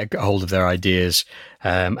 get a hold of their ideas.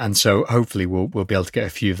 And so hopefully we'll be able to get a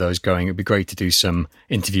few of those going. It'd be great to do some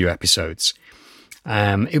interview episodes.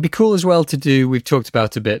 It'd be cool as well to do, we've talked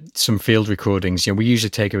about a bit, some field recordings. We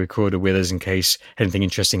usually take a recorder with us in case anything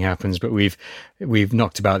interesting happens, but we've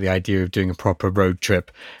knocked about the idea of doing a proper road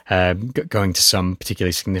trip, going to some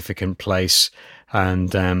particularly significant place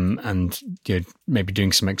and maybe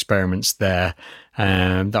doing some experiments there.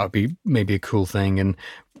 That would be maybe a cool thing. And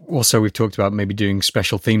also we've talked about maybe doing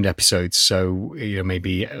special themed episodes. So,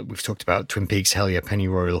 maybe we've talked about Twin Peaks, Hell Yeah,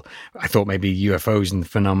 Pennyroyal. I thought maybe UFOs and the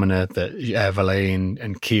phenomena that Valet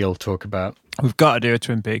and Keel talk about. We've got to do a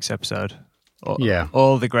Twin Peaks episode.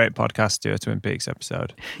 All the great podcasts do a Twin Peaks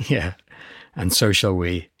episode. Yeah. And so shall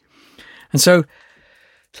we. And so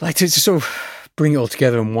I'd like to sort of bring it all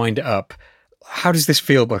together and wind it up. How does this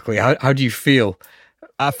feel, Buckley? How do you feel?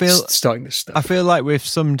 Starting this stuff. I feel like we've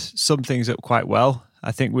summed some things up quite well.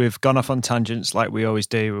 I think we've gone off on tangents like we always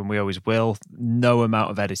do and we always will. No amount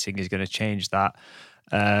of editing is going to change that.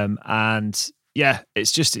 And yeah,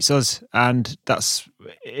 it's us. And that's,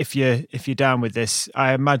 if you're down with this,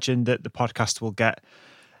 I imagine that the podcast will get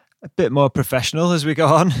a bit more professional as we go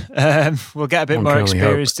on. We'll get a bit more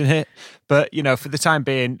experienced in it. But, for the time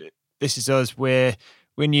being, this is us. We're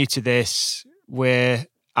new to this. We're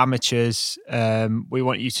amateurs. We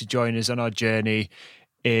want you to join us on our journey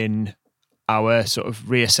in our sort of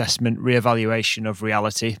reevaluation of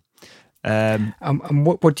reality. And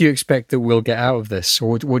what do you expect that we'll get out of this?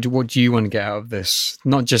 Or what do you want to get out of this?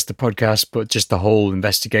 Not just the podcast, but just the whole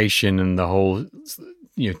investigation and the whole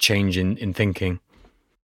change in thinking.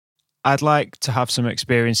 I'd like to have some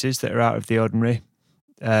experiences that are out of the ordinary.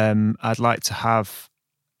 I'd like to have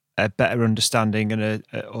a better understanding and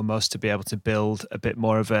almost to be able to build a bit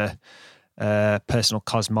more of a personal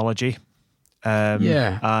cosmology.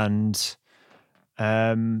 And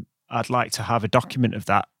I'd like to have a document of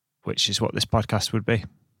that, which is what this podcast would be.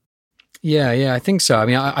 Yeah, I think so. I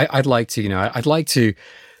mean, I'd like to, I'd like to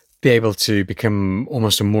be able to become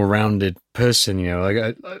almost a more rounded person,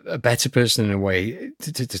 like a better person in a way,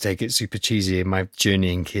 to take it super cheesy in my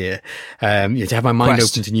journeying here, to have my mind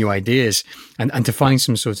open to new ideas and to find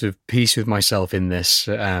some sort of peace with myself in this.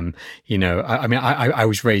 I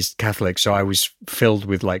was raised Catholic, so I was filled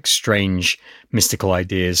with like strange mystical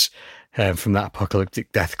ideas from that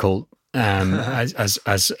apocalyptic death cult as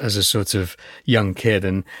a sort of young kid,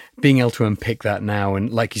 and being able to unpick that now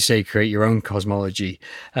and, like you say, create your own cosmology.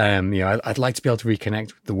 I'd like to be able to reconnect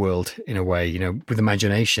with the world in a way, with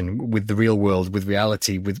imagination, with the real world, with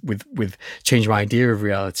reality, with change my idea of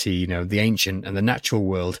reality, the ancient and the natural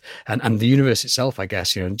world and the universe itself, I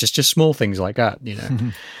guess, just small things like that,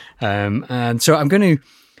 and so I'm going to,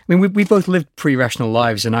 we both lived pretty rational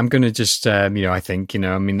lives, and I'm going to just, I think,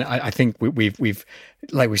 I think we've,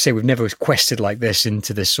 like we say, we've never quested like this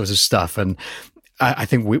into this sort of stuff, and I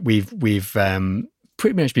think we've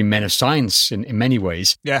pretty much been men of science in many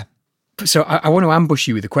ways. Yeah. So I want to ambush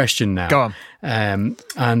you with a question now. Go on.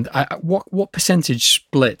 What percentage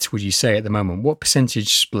split would you say at the moment? What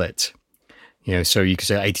percentage split? So you could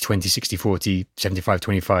say 80-20, 60-40,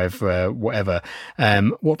 75-25, whatever.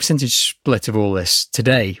 What percentage split of all this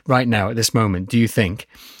today, right now, at this moment, do you think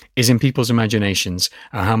is in people's imaginations?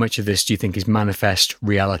 And how much of this do you think is manifest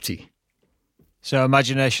reality? So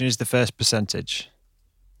imagination is the first percentage?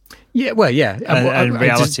 Yeah, well, yeah. And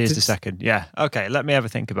reality is the second. Yeah. Okay, let me have a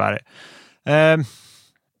think about it.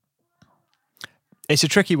 It's a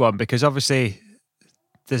tricky one because obviously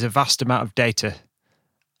there's a vast amount of data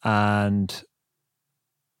and...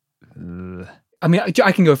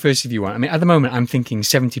 I can go first if you want. At the moment, I'm thinking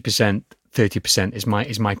 70%, 30%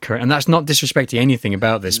 is my current, and that's not disrespecting anything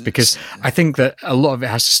about this, because I think that a lot of it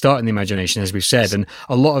has to start in the imagination, as we've said, and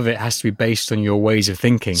a lot of it has to be based on your ways of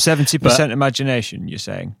thinking. 70% imagination, you're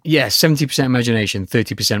saying? Yes, 70% imagination,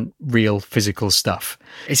 30% real physical stuff.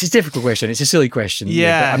 It's a difficult question. It's a silly question.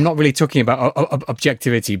 Yeah. I'm not really talking about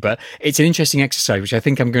objectivity, but it's an interesting exercise, which I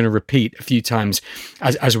think I'm going to repeat a few times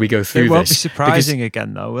as we go through this. It won't be surprising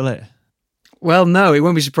again, though, will it? Well, no, it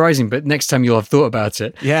won't be surprising, but next time you'll have thought about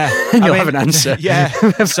it. Yeah. And you'll have an answer. Yeah.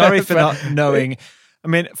 Sorry for not knowing.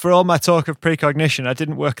 For all my talk of precognition, I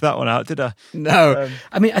didn't work that one out, did I? No.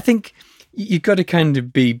 I think you've got to kind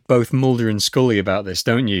of be both Mulder and Scully about this,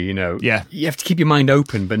 don't you? Yeah. You have to keep your mind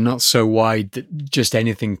open, but not so wide that just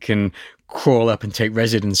anything can crawl up and take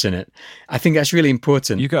residence in it. I think that's really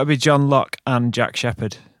important. You've got to be John Locke and Jack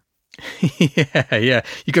Shepherd. Yeah.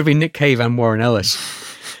 You've got to be Nick Cave and Warren Ellis.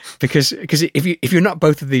 Because if you're not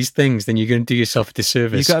both of these things, then you're going to do yourself a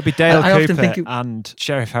disservice. You've got to be Dale Cooper and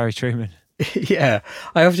Sheriff Harry Truman. Yeah,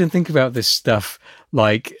 I often think about this stuff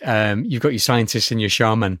like you've got your scientist and your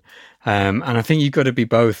shaman, and I think you've got to be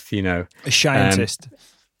both. A scientist.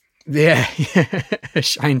 Yeah, a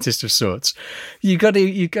scientist of sorts. You got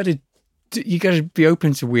to be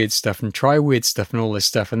open to weird stuff and try weird stuff and all this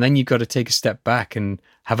stuff, and then you've got to take a step back and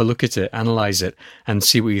have a look at it, analyze it, and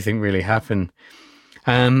see what you think really happened.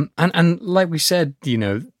 And like we said,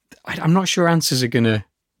 I'm not sure answers are going to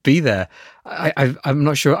be there. I'm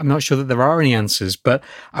not sure. I'm not sure that there are any answers. But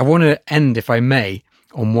I want to end, if I may,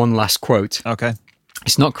 on one last quote. Okay.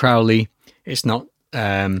 It's not Crowley. It's not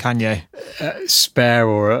Kanye, Spare,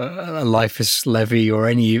 or Eliphas Levi, or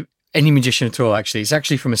any magician at all. Actually, it's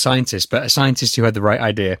actually from a scientist, but a scientist who had the right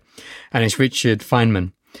idea, and it's Richard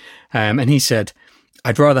Feynman. And he said,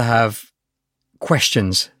 "I'd rather have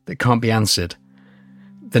questions that can't be answered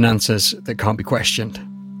than answers that can't be questioned."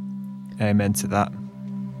 Amen to that.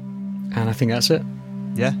 And I think that's it.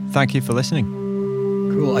 Yeah. Thank you for listening.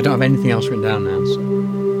 Cool. I don't have anything else written down now.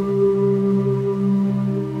 So.